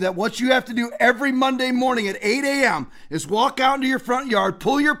told you that what you have to do every Monday morning at 8 a.m. is walk out into your front yard,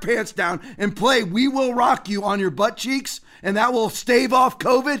 pull your pants down, and play We Will Rock You on your butt cheeks, and that will stave off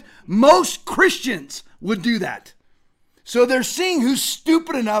COVID, most Christians would do that. So they're seeing who's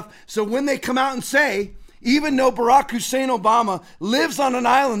stupid enough, so when they come out and say, even though Barack Hussein Obama lives on an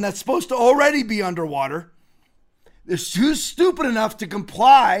island that's supposed to already be underwater, who's stupid enough to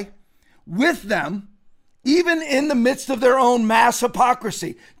comply with them, even in the midst of their own mass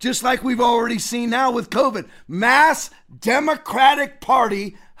hypocrisy, just like we've already seen now with COVID. Mass Democratic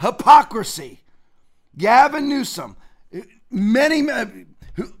Party hypocrisy. Gavin Newsom,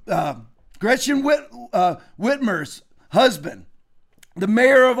 Gretchen Whitmer's husband, the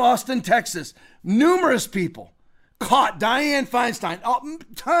mayor of Austin, Texas, numerous people caught, Dianne Feinstein,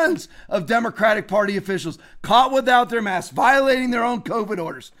 tons of Democratic Party officials caught without their masks, violating their own COVID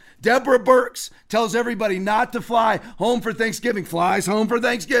orders. Deborah Birx tells everybody not to fly home for Thanksgiving, flies home for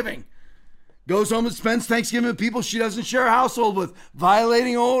Thanksgiving, goes home and spends Thanksgiving with people she doesn't share a household with,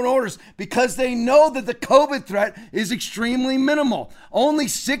 violating her own orders because they know that the COVID threat is extremely minimal. Only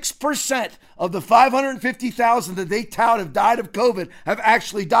 6% of the 550,000 that they tout have died of COVID have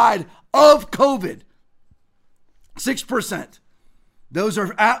actually died of COVID. 6%.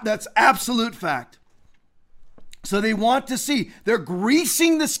 That's absolute fact. So they want to see, they're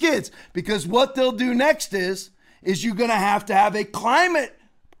greasing the skids because what they'll do next is you're going to have a climate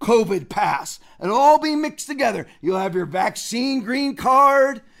COVID pass. It'll all be mixed together. You'll have your vaccine green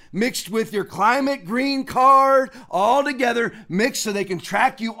card mixed with your climate green card, all together mixed so they can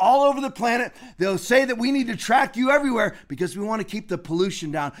track you all over the planet. They'll say that we need to track you everywhere because we want to keep the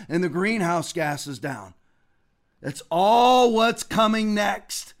pollution down and the greenhouse gases down. That's all what's coming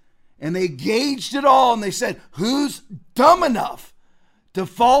next. And they gauged it all and they said, who's dumb enough to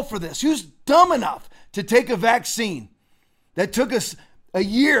fall for this? Who's dumb enough to take a vaccine that took us a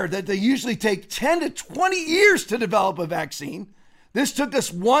year, that they usually take 10 to 20 years to develop a vaccine? This took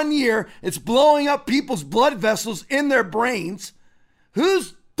us 1 year. It's blowing up people's blood vessels in their brains.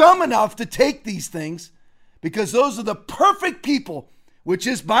 Who's dumb enough to take these things? Because those are the perfect people, which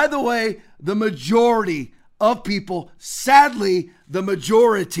is, by the way, the majority of people, sadly, the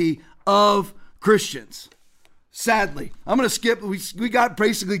majority of Christians. Sadly. I'm going to skip. We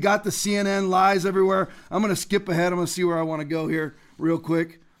basically got the CNN lies everywhere. I'm going to skip ahead. I'm going to see where I want to go here real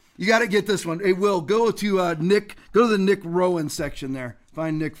quick. You got to get this one. Hey, Will, go to Nick. Go to the Nick Rowan section there.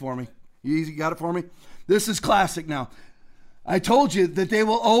 Find Nick for me. You got it for me? This is classic now. I told you that they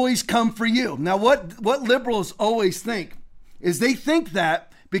will always come for you. Now, what liberals always think is they think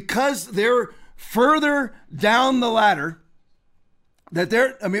that because they're further down the ladder,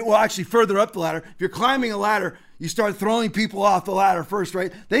 actually further up the ladder. If you're climbing a ladder, you start throwing people off the ladder first,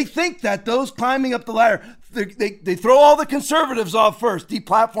 right? They think that those climbing up the ladder, they throw all the conservatives off first,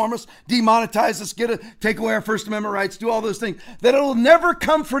 deplatform us, demonetize us, take away our First Amendment rights, do all those things, that it'll never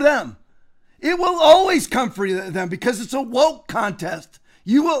come for them. It will always come for them because it's a woke contest.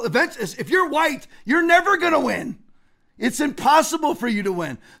 You will eventually, if you're white, you're never going to win. It's impossible for you to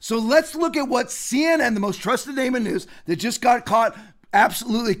win. So let's look at what CNN, the most trusted name in news, that just got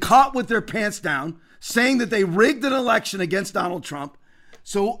absolutely caught with their pants down, saying that they rigged an election against Donald Trump.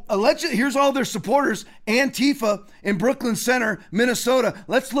 So here's all their supporters, Antifa in Brooklyn Center, Minnesota.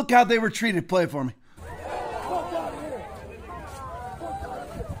 Let's look how they were treated. Play it for me.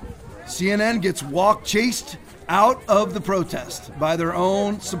 CNN gets chased out of the protest by their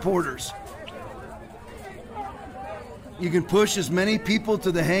own supporters. You can push as many people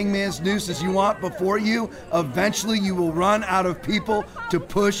to the hangman's noose as you want before you. Eventually, you will run out of people to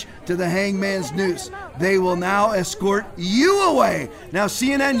push to the hangman's noose. They will now escort you away. Now,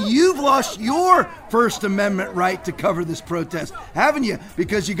 CNN, you've lost your First Amendment right to cover this protest, haven't you?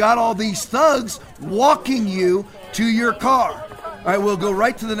 Because you got all these thugs walking you to your car. All right, we'll go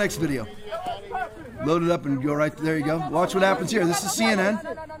right to the next video. Load it up and go right there. You go. Watch what happens here. This is CNN.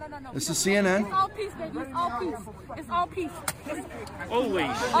 This is CNN. It's all peace, baby. It's all peace. It's all peace. Holy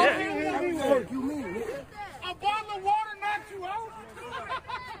shit. You mean it? A bottle of water knocks you out?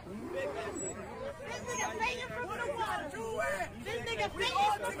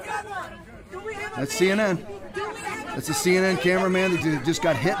 That's CNN. That's a CNN cameraman that just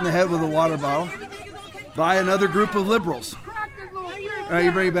got hit in the head with a water bottle by another group of liberals. All right,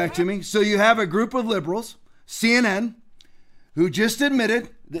 you bring it back to me. So you have a group of liberals, CNN, who just admitted,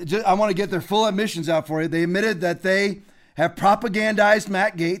 I want to get their full admissions out for you. They admitted that they have propagandized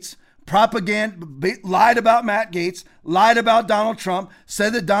Matt Gaetz, lied about Matt Gaetz, lied about Donald Trump,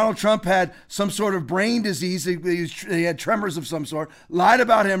 said that Donald Trump had some sort of brain disease, he had tremors of some sort, lied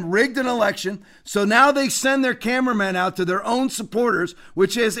about him, rigged an election. So now they send their cameraman out to their own supporters,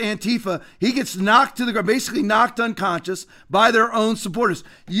 which is Antifa. He gets knocked to the ground, basically knocked unconscious by their own supporters.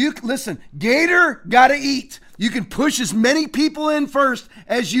 Listen, Gator gotta eat. You can push as many people in first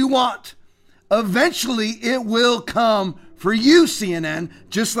as you want. Eventually, it will come for you, CNN,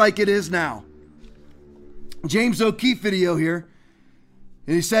 just like it is now. James O'Keefe video here.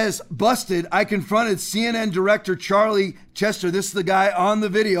 And he says, busted, I confronted CNN director Charlie Chester. This is the guy on the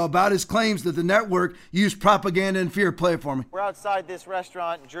video about his claims that the network used propaganda and fear. Play it for me. We're outside this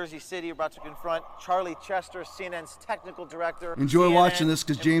restaurant in Jersey City. We're about to confront Charlie Chester, CNN's technical director. Enjoy CNN watching this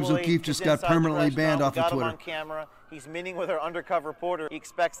because James O'Keefe just got permanently banned off of Twitter. We got him on camera. He's meeting with our undercover reporter. He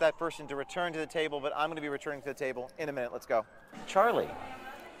expects that person to return to the table, but I'm going to be returning to the table in a minute. Let's go. Charlie,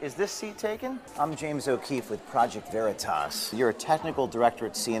 is this seat taken? I'm James O'Keefe with Project Veritas. You're a technical director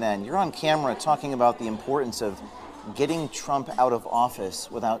at CNN. You're on camera talking about the importance of getting Trump out of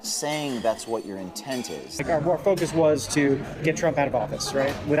office without saying that's what your intent is. Like our focus was to get Trump out of office,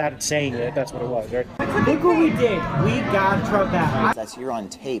 right? Without saying it, that's what it was, right? Look what we did. We got Trump out. That's you're on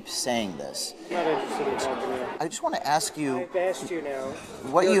tape saying this. I'm not interested in talking to you. I just want to ask you. I've asked you now.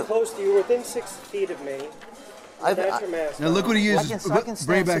 What you're close to you, within 6 feet of me. Now look what he uses. I can Bring it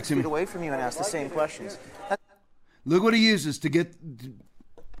stand back 6 to me. feet away from you and ask the same questions. Look what he uses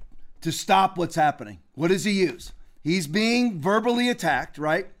to stop what's happening. What does he use? He's being verbally attacked,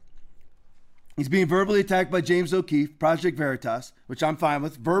 right? He's being verbally attacked by James O'Keefe, Project Veritas, which I'm fine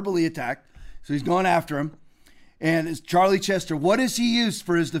with, verbally attacked. So he's going after him. And it's Charlie Chester. What does he use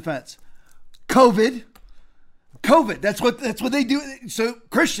for his defense? COVID. That's what they do. So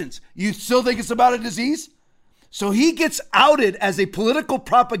Christians, you still think it's about a disease? So he gets outed as a political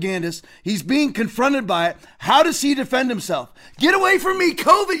propagandist. He's being confronted by it. How does he defend himself? Get away from me,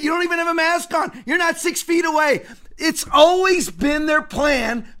 COVID. You don't even have a mask on. You're not 6 feet away. It's always been their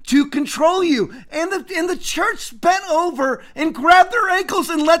plan to control you. And the church bent over and grabbed their ankles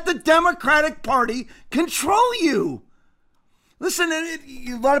and let the Democratic Party control you. Listen,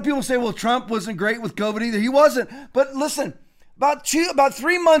 a lot of people say, well, Trump wasn't great with COVID either. He wasn't. But listen, about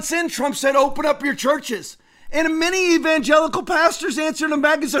 3 months in, Trump said, open up your churches. And many evangelical pastors answered him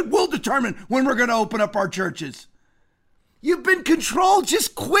back and said, we'll determine when we're going to open up our churches. You've been controlled.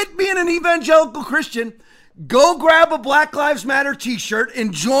 Just quit being an evangelical Christian. Go grab a Black Lives Matter t-shirt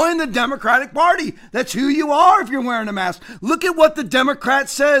and join the Democratic Party. That's who you are if you're wearing a mask. Look at what the Democrat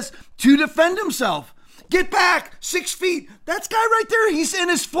says to defend himself. Get back 6 feet. That guy right there, he's in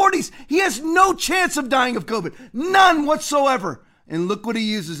his 40s. He has no chance of dying of COVID. None whatsoever. And look what he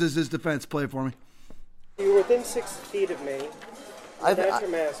uses as his defense. Play it for me. You're within 6 feet of me. Without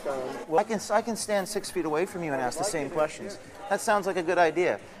your mask on. Well, I can stand 6 feet away from you and ask the same questions. That sounds like a good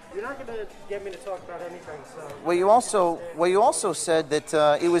idea. You're not going to get me to talk about anything, so... Well, you also said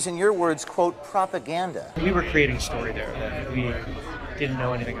that it was, in your words, quote, propaganda. We were creating a story there that we didn't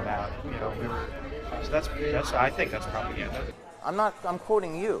know anything about. So that's I think that's propaganda. I'm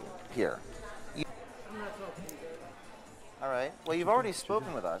quoting you here. All right. Well, you've already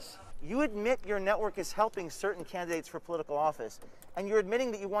spoken with us. You admit your network is helping certain candidates for political office, and you're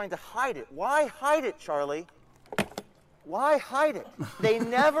admitting that you're wanting to hide it. Why hide it, Charlie? Why hide it? They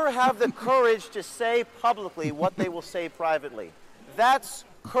never have the courage to say publicly what they will say privately. That's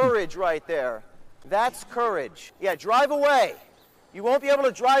courage right there. That's courage. Yeah, drive away. You won't be able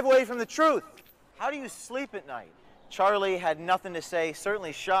to drive away from the truth. How do you sleep at night? Charlie had nothing to say,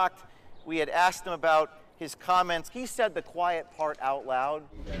 certainly shocked. We had asked him about his comments. He said the quiet part out loud.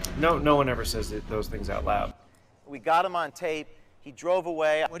 No one ever says those things out loud. We got him on tape. He drove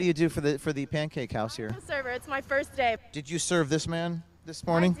away. What do you do for the pancake house here? I'm a server. It's my first day. Did you serve this man this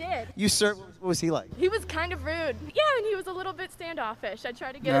morning? I did. You served. What was he like? He was kind of rude. Yeah, and he was a little bit standoffish. I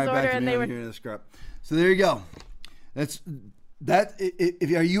tried to get his order, and they were. This crap. So there you go.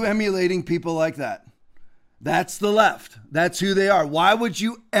 Are you emulating people like that? That's the left. That's who they are. Why would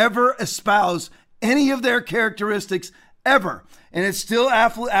you ever espouse any of their characteristics ever. And it still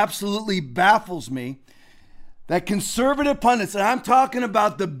absolutely baffles me that conservative pundits, and I'm talking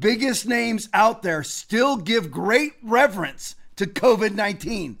about the biggest names out there, still give great reverence to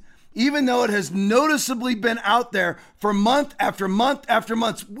COVID-19, even though it has noticeably been out there for month after month after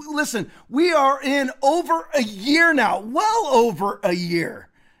month. Listen, we are in over a year now, well over a year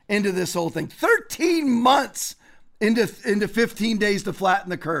into this whole thing. 13 months into 15 days to flatten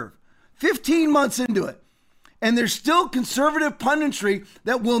the curve. 15 months into it. And there's still conservative punditry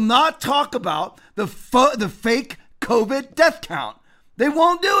that will not talk about the fake COVID death count. They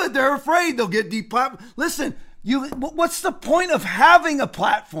won't do it. They're afraid they'll get deplatformed. Listen, what's the point of having a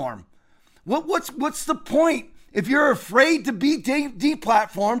platform? What's the point? If you're afraid to be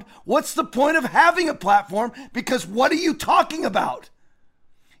deplatformed, what's the point of having a platform? Because what are you talking about?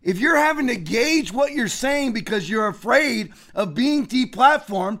 If you're having to gauge what you're saying because you're afraid of being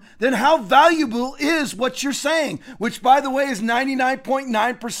deplatformed, then how valuable is what you're saying? Which, by the way, is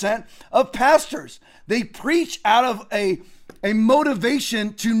 99.9% of pastors. They preach out of a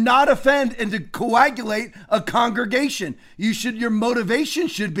motivation to not offend and to coagulate a congregation. Your motivation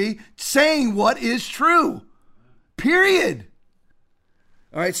should be saying what is true. Period.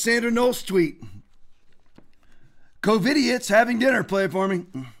 All right, Sandra Knowles' tweet. COVIDiots having dinner. Play it for me.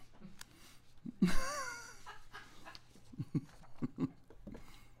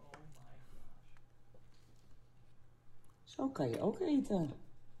 Okay then.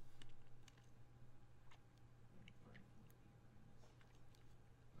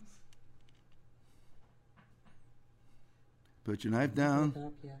 Put your knife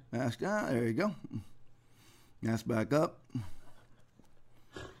down. Mask down. There you go. Mask back up.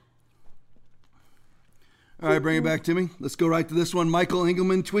 All right, bring it back to me. Let's go right to this one. Michael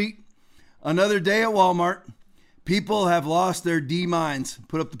Engelman tweet. Another day at Walmart. People have lost their D minds.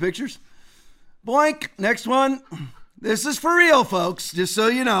 Put up the pictures. Boink. Next one. This is for real, folks, just so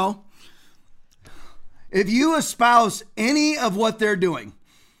you know. If you espouse any of what they're doing,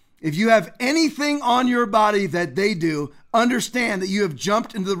 if you have anything on your body that they do, understand that you have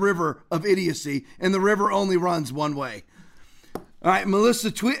jumped into the river of idiocy, and the river only runs one way. All right,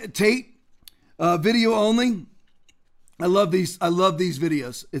 Melissa Tate, video only. I love these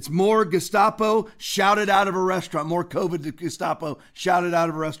videos. It's more Gestapo shouted out of a restaurant, more COVID Gestapo shouted out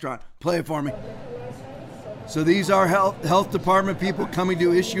of a restaurant. Play it for me. So these are health department people coming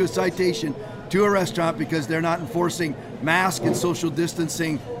to issue a citation to a restaurant because they're not enforcing mask and social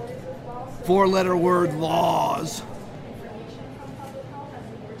distancing 4-letter word laws.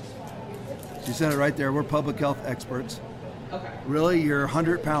 She said it right there. We're public health experts. Okay. Really? You're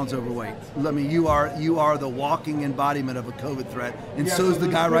 100 pounds overweight. I mean, you are the walking embodiment of a COVID threat, and so is the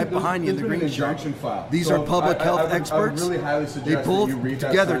guy right behind you in the green shirt. These are public health experts. Really highly suggest they both that you read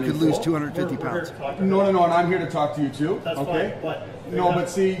together could lose 250 pounds. No, and I'm here to talk to you too. That's okay? fine, but no, but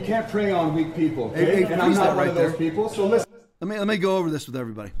see, you can't prey on weak people. Okay? Hey, and I'm not one of those people. So listen. Let me go over this with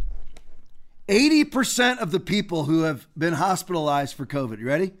everybody. 80% of the people who have been hospitalized for COVID, you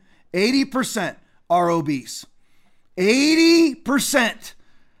ready? 80% are obese. 80%.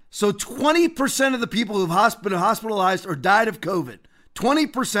 So 20% of the people who've been hospitalized or died of COVID,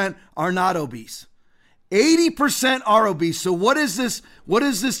 20% are not obese. 80% are obese. So what is this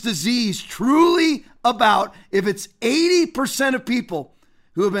disease truly about if it's 80% of people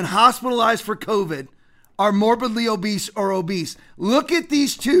who have been hospitalized for COVID are morbidly obese or obese? Look at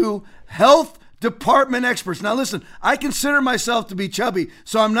these two health department experts. Now listen, I consider myself to be chubby,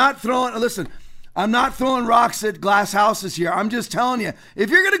 so I'm not throwing rocks at glass houses here. I'm just telling you, if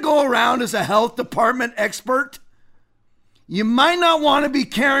you're going to go around as a health department expert, you might not want to be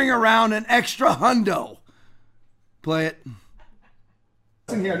carrying around an extra hundo. Play it.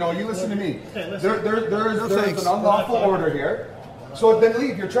 Listen here. No, you listen to me. There's an unlawful order here. So then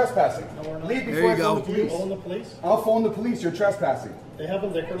leave. You're trespassing. Leave before I phone the police. phone the police? I'll phone the police. You're trespassing. They have a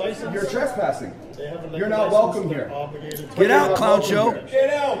liquor license. You're trespassing. They have a liquor You're not license. welcome They're here. obligated to- Get out, clown show.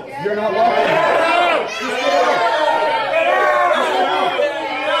 Get out. You're not welcome here. Get out.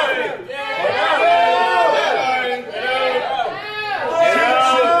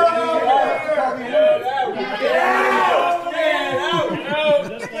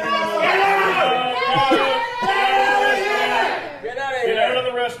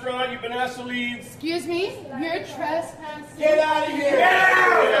 Excuse me, you're trespassing. Get out of here! Get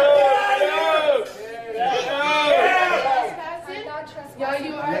out! Get out! Trespassing? Yeah,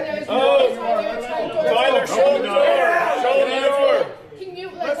 you are. There's Tyler, show him the door. Show him the door. Can you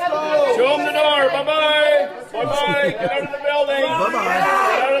Show him the door. Bye-bye. Bye-bye. Get out of the building. Bye-bye.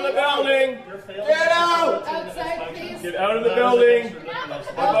 Get out of the building. Get out! Outside, please. Get out of the building.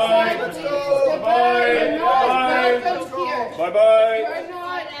 Outside, please. Bye-bye. Bye-bye. You're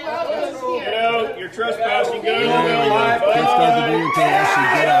not welcome here. Get out. You're trespassing. Get out of the There building. you go. Start the video until Ashley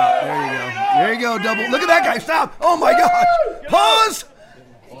get out. There you go. There you go, double. Look at that guy. Stop. Oh, my gosh. Pause.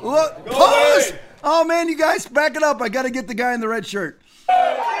 Look, pause. Oh, man, you guys, back it up. I got to get the guy in the red shirt.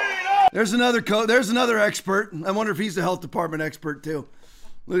 There's another There's another expert. I wonder if he's the health department expert, too.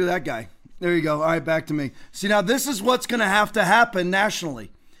 Look at that guy. There you go. All right, back to me. See, now this is what's going to happen nationally.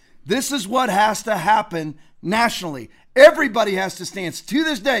 This is what has to happen nationally. Everybody has to stand. To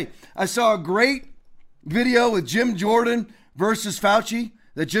this day, I saw a great video with Jim Jordan versus Fauci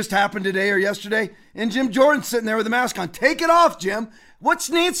that just happened today or yesterday. And Jim Jordan's sitting there with a mask on. Take it off, Jim. What's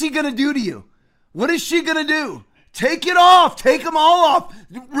Nancy going to do to you? What is she going to do? Take it off. Take them all off.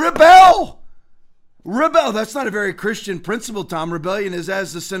 Rebel. Rebel. That's not a very Christian principle, Tom. Rebellion is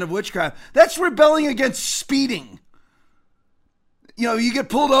as the sin of witchcraft. That's rebelling against speeding. You know, you get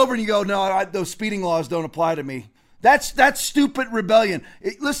pulled over and you go, no, those speeding laws don't apply to me. That's stupid rebellion.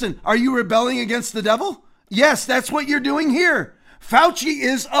 Listen, are you rebelling against the devil? Yes, that's what you're doing here. Fauci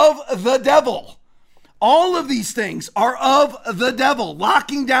is of the devil. All of these things are of the devil.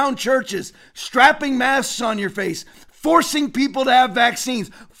 Locking down churches, strapping masks on your face, forcing people to have vaccines,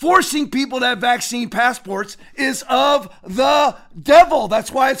 forcing people to have vaccine passports is of the devil.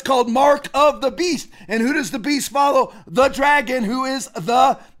 That's why it's called Mark of the Beast. And who does the beast follow? The dragon, who is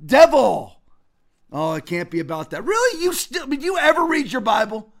the devil. Oh, it can't be about that. Really? Did you ever read your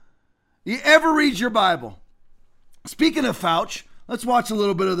Bible? You ever read your Bible? Speaking of Fauci, let's watch a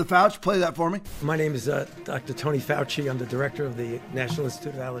little bit of the Fauci. Play that for me. My name is Dr. Tony Fauci. I'm the director of the National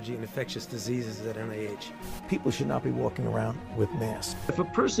Institute of Allergy and Infectious Diseases at NIH. People should not be walking around with masks. If a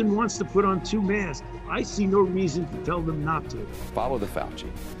person wants to put on 2 masks, I see no reason to tell them not to. Follow the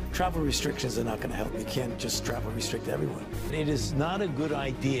Fauci. Travel restrictions are not going to help. You can't just travel restrict everyone. It is not a good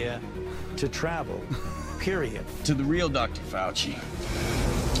idea to travel, period. To the real Dr. Fauci,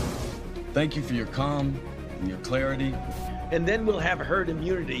 thank you for your calm and your clarity. And then we'll have herd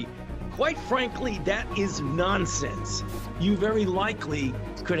immunity. Quite frankly, that is nonsense. You very likely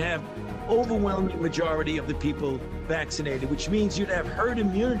could have overwhelming majority of the people vaccinated, which means you'd have herd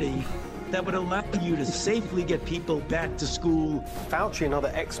immunity that would allow you to safely get people back to school. Fauci and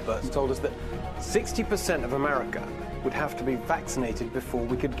other experts told us that 60% of America would have to be vaccinated before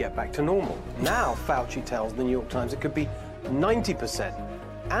we could get back to normal. Now Fauci tells the New York Times it could be 90%.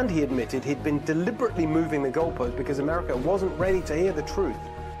 And he admitted he'd been deliberately moving the goalpost because America wasn't ready to hear the truth.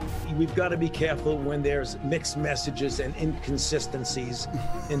 We've got to be careful when there's mixed messages and inconsistencies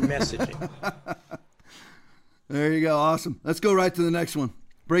in messaging. There you go. Awesome. Let's go right to the next one.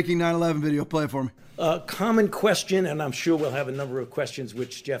 Breaking 9/11 video. Play it for me. A common question, and I'm sure we'll have a number of questions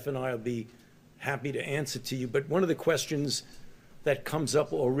which Jeff and I will be happy to answer to you, but one of the questions that comes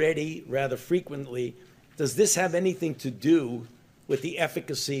up already rather frequently, does this have anything to do with the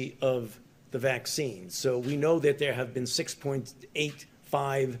efficacy of the vaccine? So we know that there have been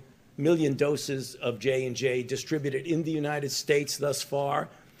 6.85 million doses of J&J distributed in the United States thus far.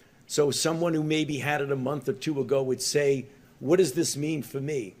 So someone who maybe had it a month or 2 ago would say, what does this mean for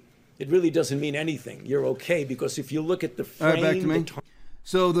me? It really doesn't mean anything. You're okay, because if you look at the frame... All right, back to me.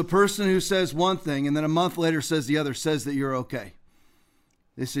 So the person who says one thing and then a month later says the other says that you're okay.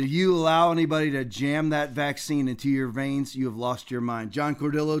 They say, you allow anybody to jam that vaccine into your veins, you have lost your mind. John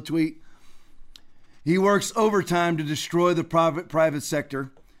Cordillo tweet. He works overtime to destroy the private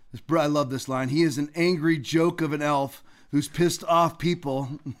sector. I love this line. He is an angry joke of an elf who's pissed off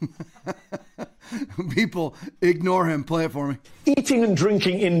people. People ignore him. Play it for me. Eating and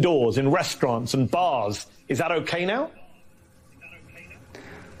drinking indoors in restaurants and bars, is that okay now?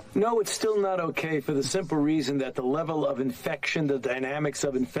 No, it's still not okay for the simple reason that the level of infection, the dynamics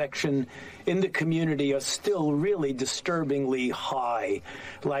of infection in the community are still really disturbingly high.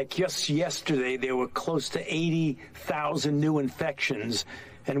 Like just yesterday, there were close to 80,000 new infections,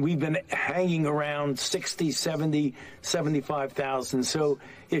 and we've been hanging around 60, 70, 75,000. So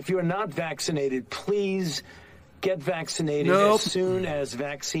if you're not vaccinated, please get vaccinated as soon as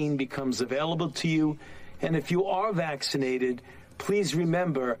vaccine becomes available to you. And if you are vaccinated, please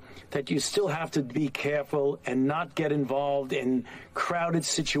remember that you still have to be careful and not get involved in crowded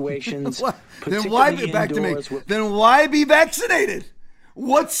situations. Then why be vaccinated?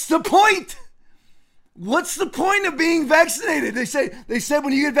 What's the point? What's the point of being vaccinated? They said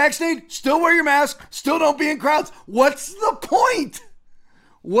when you get vaccinated, still wear your mask, still don't be in crowds. What's the point?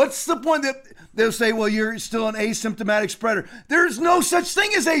 What's the point? They'll say, well, you're still an asymptomatic spreader. There's no such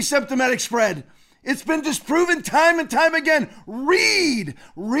thing as asymptomatic spread. It's been disproven time and time again. Read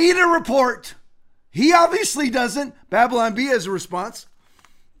a report. He obviously doesn't. Babylon Bee has a response.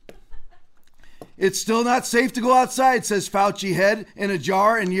 It's still not safe to go outside, says Fauci head in a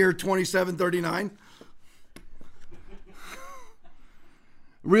jar in year 2739.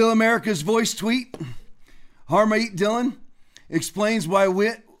 Real America's Voice tweet. Harmeet Dillon explains why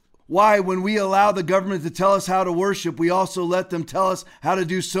when we allow the government to tell us how to worship, we also let them tell us how to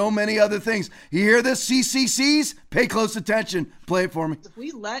do so many other things. You hear this, CCCs? Pay close attention. Play it for me. If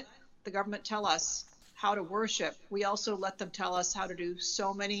we let the government tell us how to worship, we also let them tell us how to do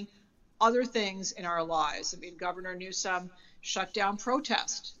so many other things in our lives. I mean, Governor Newsom shut down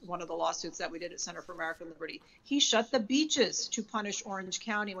protest, one of the lawsuits that we did at Center for American Liberty. He shut the beaches to punish Orange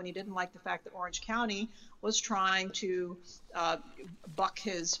County when he didn't like the fact that Orange County was trying to buck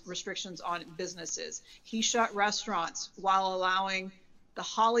his restrictions on businesses. He shut restaurants while allowing the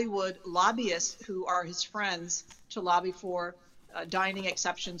Hollywood lobbyists, who are his friends, to lobby for dining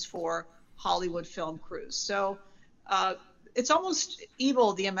exceptions for Hollywood film crews. So it's almost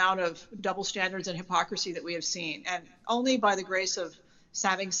evil, the amount of double standards and hypocrisy that we have seen. And only by the grace of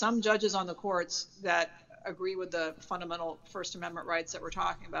having some judges on the courts that agree with the fundamental First Amendment rights that we're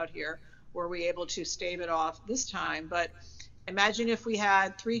talking about here were we able to stave it off this time. But imagine if we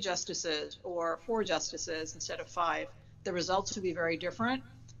had 3 justices or 4 justices instead of 5. The results would be very different.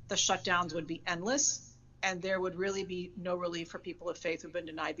 The shutdowns would be endless. And there would really be no relief for people of faith who've been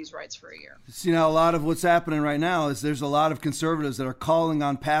denied these rights for a year. See, now a lot of what's happening right now is there's a lot of conservatives that are calling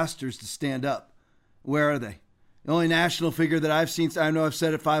on pastors to stand up. Where are they? The only national figure that I've seen, I know I've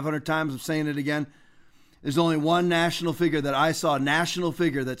said it 500 times, I'm saying it again. There's only one national figure that I saw, national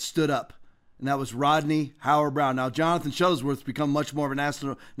figure that stood up, and that was Rodney Howard-Browne. Now, Jonathan Shuttlesworth's become much more of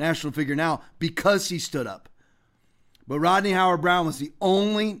a national figure now because he stood up. But Rodney Howard-Browne was the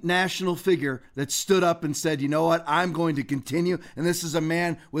only national figure that stood up and said, you know what, I'm going to continue. And this is a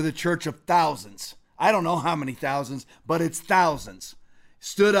man with a church of thousands. I don't know how many thousands, but it's thousands.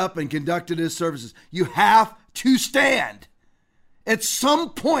 Stood up and conducted his services. You have to stand. At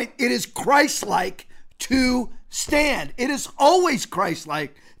some point, it is Christ-like to stand. It is always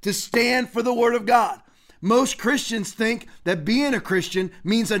Christ-like to stand for the Word of God. Most Christians think that being a Christian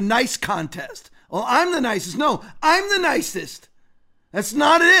means a nice contest. Well, I'm the nicest. No, I'm the nicest. That's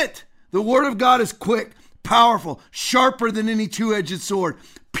not it. The Word of God is quick, powerful, sharper than any two-edged sword,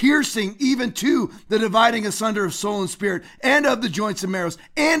 piercing even to the dividing asunder of soul and spirit and of the joints and marrows,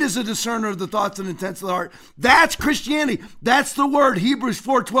 and is a discerner of the thoughts and intents of the heart. That's Christianity. That's the Word, Hebrews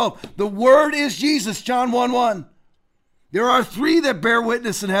 4:12. The Word is Jesus, John 1:1. There are 3 that bear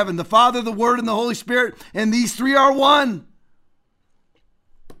witness in heaven, the Father, the Word, and the Holy Spirit, and these 3 are one.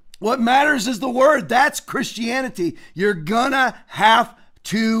 What matters is the Word. That's Christianity. You're gonna have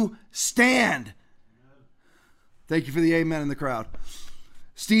to stand. Thank you for the amen in the crowd.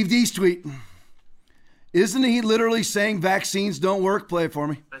 Steve D's tweet. Isn't he literally saying vaccines don't work? Play it for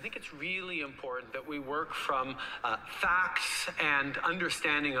me. I think it's really important that we work from facts and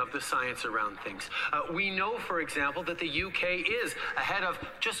understanding of the science around things. We know, for example, that the UK is ahead of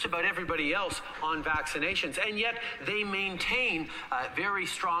just about everybody else on vaccinations, and yet they maintain very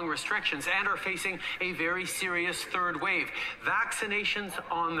strong restrictions and are facing a very serious 3rd wave. Vaccinations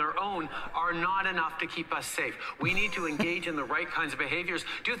on their own are not enough to keep us safe. We need to engage in the right kinds of behaviors,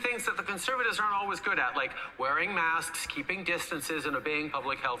 do things that the conservatives aren't always good at, like wearing masks, keeping distances, and obeying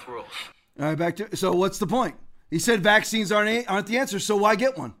public health rules. All right, back to, so what's the point? He said vaccines aren't the answer, so why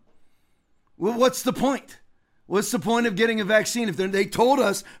get one? Well, what's the point? What's the point of getting a vaccine if they told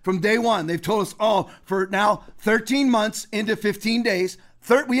us from day one, they've told us all for now 13 months into 15 days,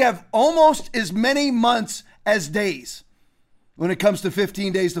 we have almost as many months as days when it comes to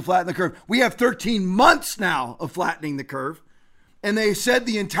 15 days to flatten the curve. We have 13 months now of flattening the curve. And they said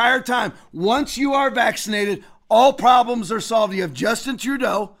the entire time, once you are vaccinated, all problems are solved. You have Justin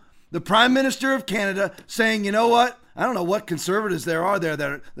Trudeau, the Prime Minister of Canada, saying, you know what? I don't know what conservatives there are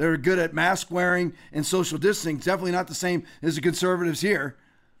that are good at mask wearing and social distancing. Definitely not the same as the conservatives here.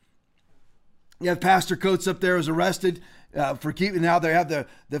 You have Pastor Coates up there who's arrested for keeping, now they have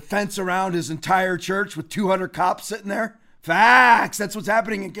the fence around his entire church with 200 cops sitting there. Facts. That's what's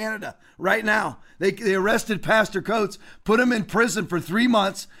happening in Canada right now. They arrested Pastor Coates, put him in prison for 3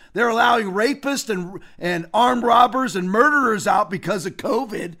 months. They're allowing rapists and armed robbers and murderers out because of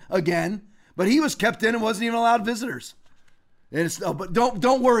COVID again. But he was kept in and wasn't even allowed visitors. And but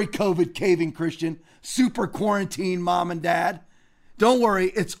don't worry, COVID caving Christian, super quarantine mom and dad. Don't worry,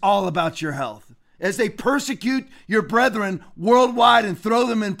 it's all about your health. as they persecute your brethren worldwide and throw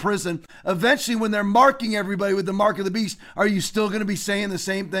them in prison. Eventually, when they're marking everybody with the mark of the beast, are you still going to be saying the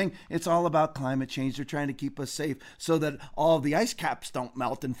same thing? It's all about climate change. They're trying to keep us safe so that all of the ice caps don't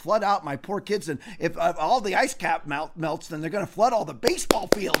melt and flood out my poor kids. And if all the ice cap melts, then they're going to flood all the baseball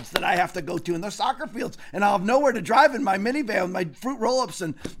fields that I have to go to and the soccer fields. And I'll have nowhere to drive in my minivan with my fruit roll-ups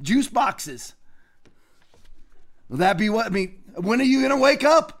and juice boxes. Will that be what? I mean, when are you going to wake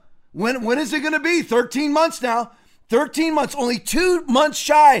up? When is it going to be? 13 months now. 13 months. Only 2 months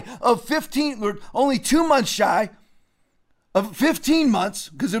shy of 15. Only 2 months shy of 15 months,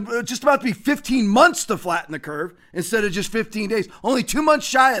 because it's just about to be 15 months to flatten the curve instead of just 15 days. Only 2 months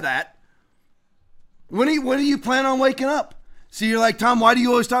shy of that. When do you plan on waking up? See, you're like, Tom, why do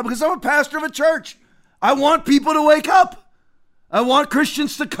you always talk? Because I'm a pastor of a church. I want people to wake up. I want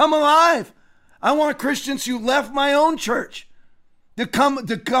Christians to come alive. I want Christians who left my own church to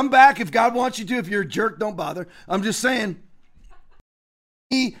come back if God wants you to. If you're a jerk, don't bother. I'm just saying.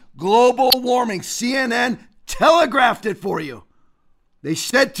 Global warming. CNN telegraphed it for you. They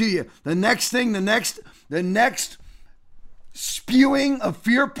said to you, the next spewing of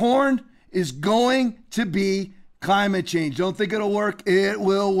fear porn is going to be climate change. Don't think it'll work. It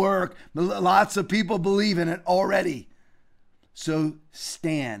will work. Lots of people believe in it already. So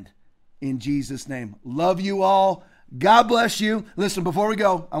stand in Jesus' name. Love you all. God bless you. Listen, before we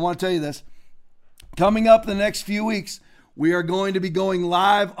go, I want to tell you this. Coming up the next few weeks, we are going to be going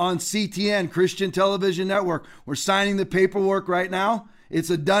live on CTN, Christian Television Network. We're signing the paperwork right now. It's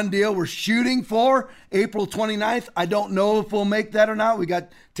a done deal. We're shooting for April 29th. I don't know if we'll make that or not. We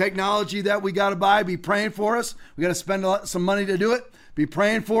got technology that we got to buy. Be praying for us. We got to spend some money to do it. Be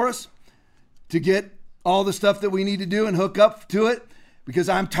praying for us to get all the stuff that we need to do and hook up to it, because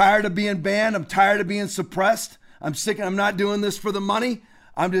I'm tired of being banned. I'm tired of being suppressed. I'm sick. I'm not doing this for the money.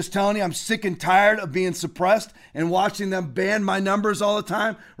 I'm just telling you, I'm sick and tired of being suppressed and watching them ban my numbers all the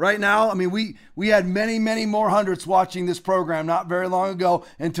time. Right now, I mean, we had many, many more hundreds watching this program not very long ago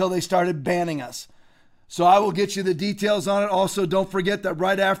until they started banning us. So I will get you the details on it. Also, don't forget that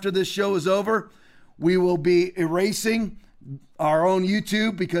right after this show is over, we will be erasing our own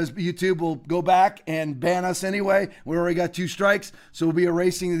YouTube, because YouTube will go back and ban us anyway. We already got 2 strikes, so we'll be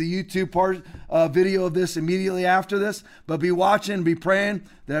erasing the YouTube video of this immediately after this. But be watching, be praying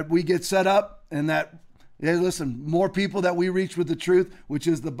that we get set up, and that, hey, listen, more people that we reach with the truth, which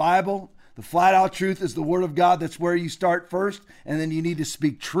is the Bible. The flat out truth is the Word of God. That's where you start first, and then you need to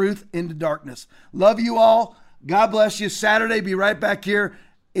speak truth into darkness. Love you all. God bless you. Saturday, be right back here,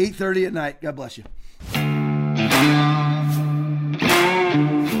 8:30 at night. God bless you.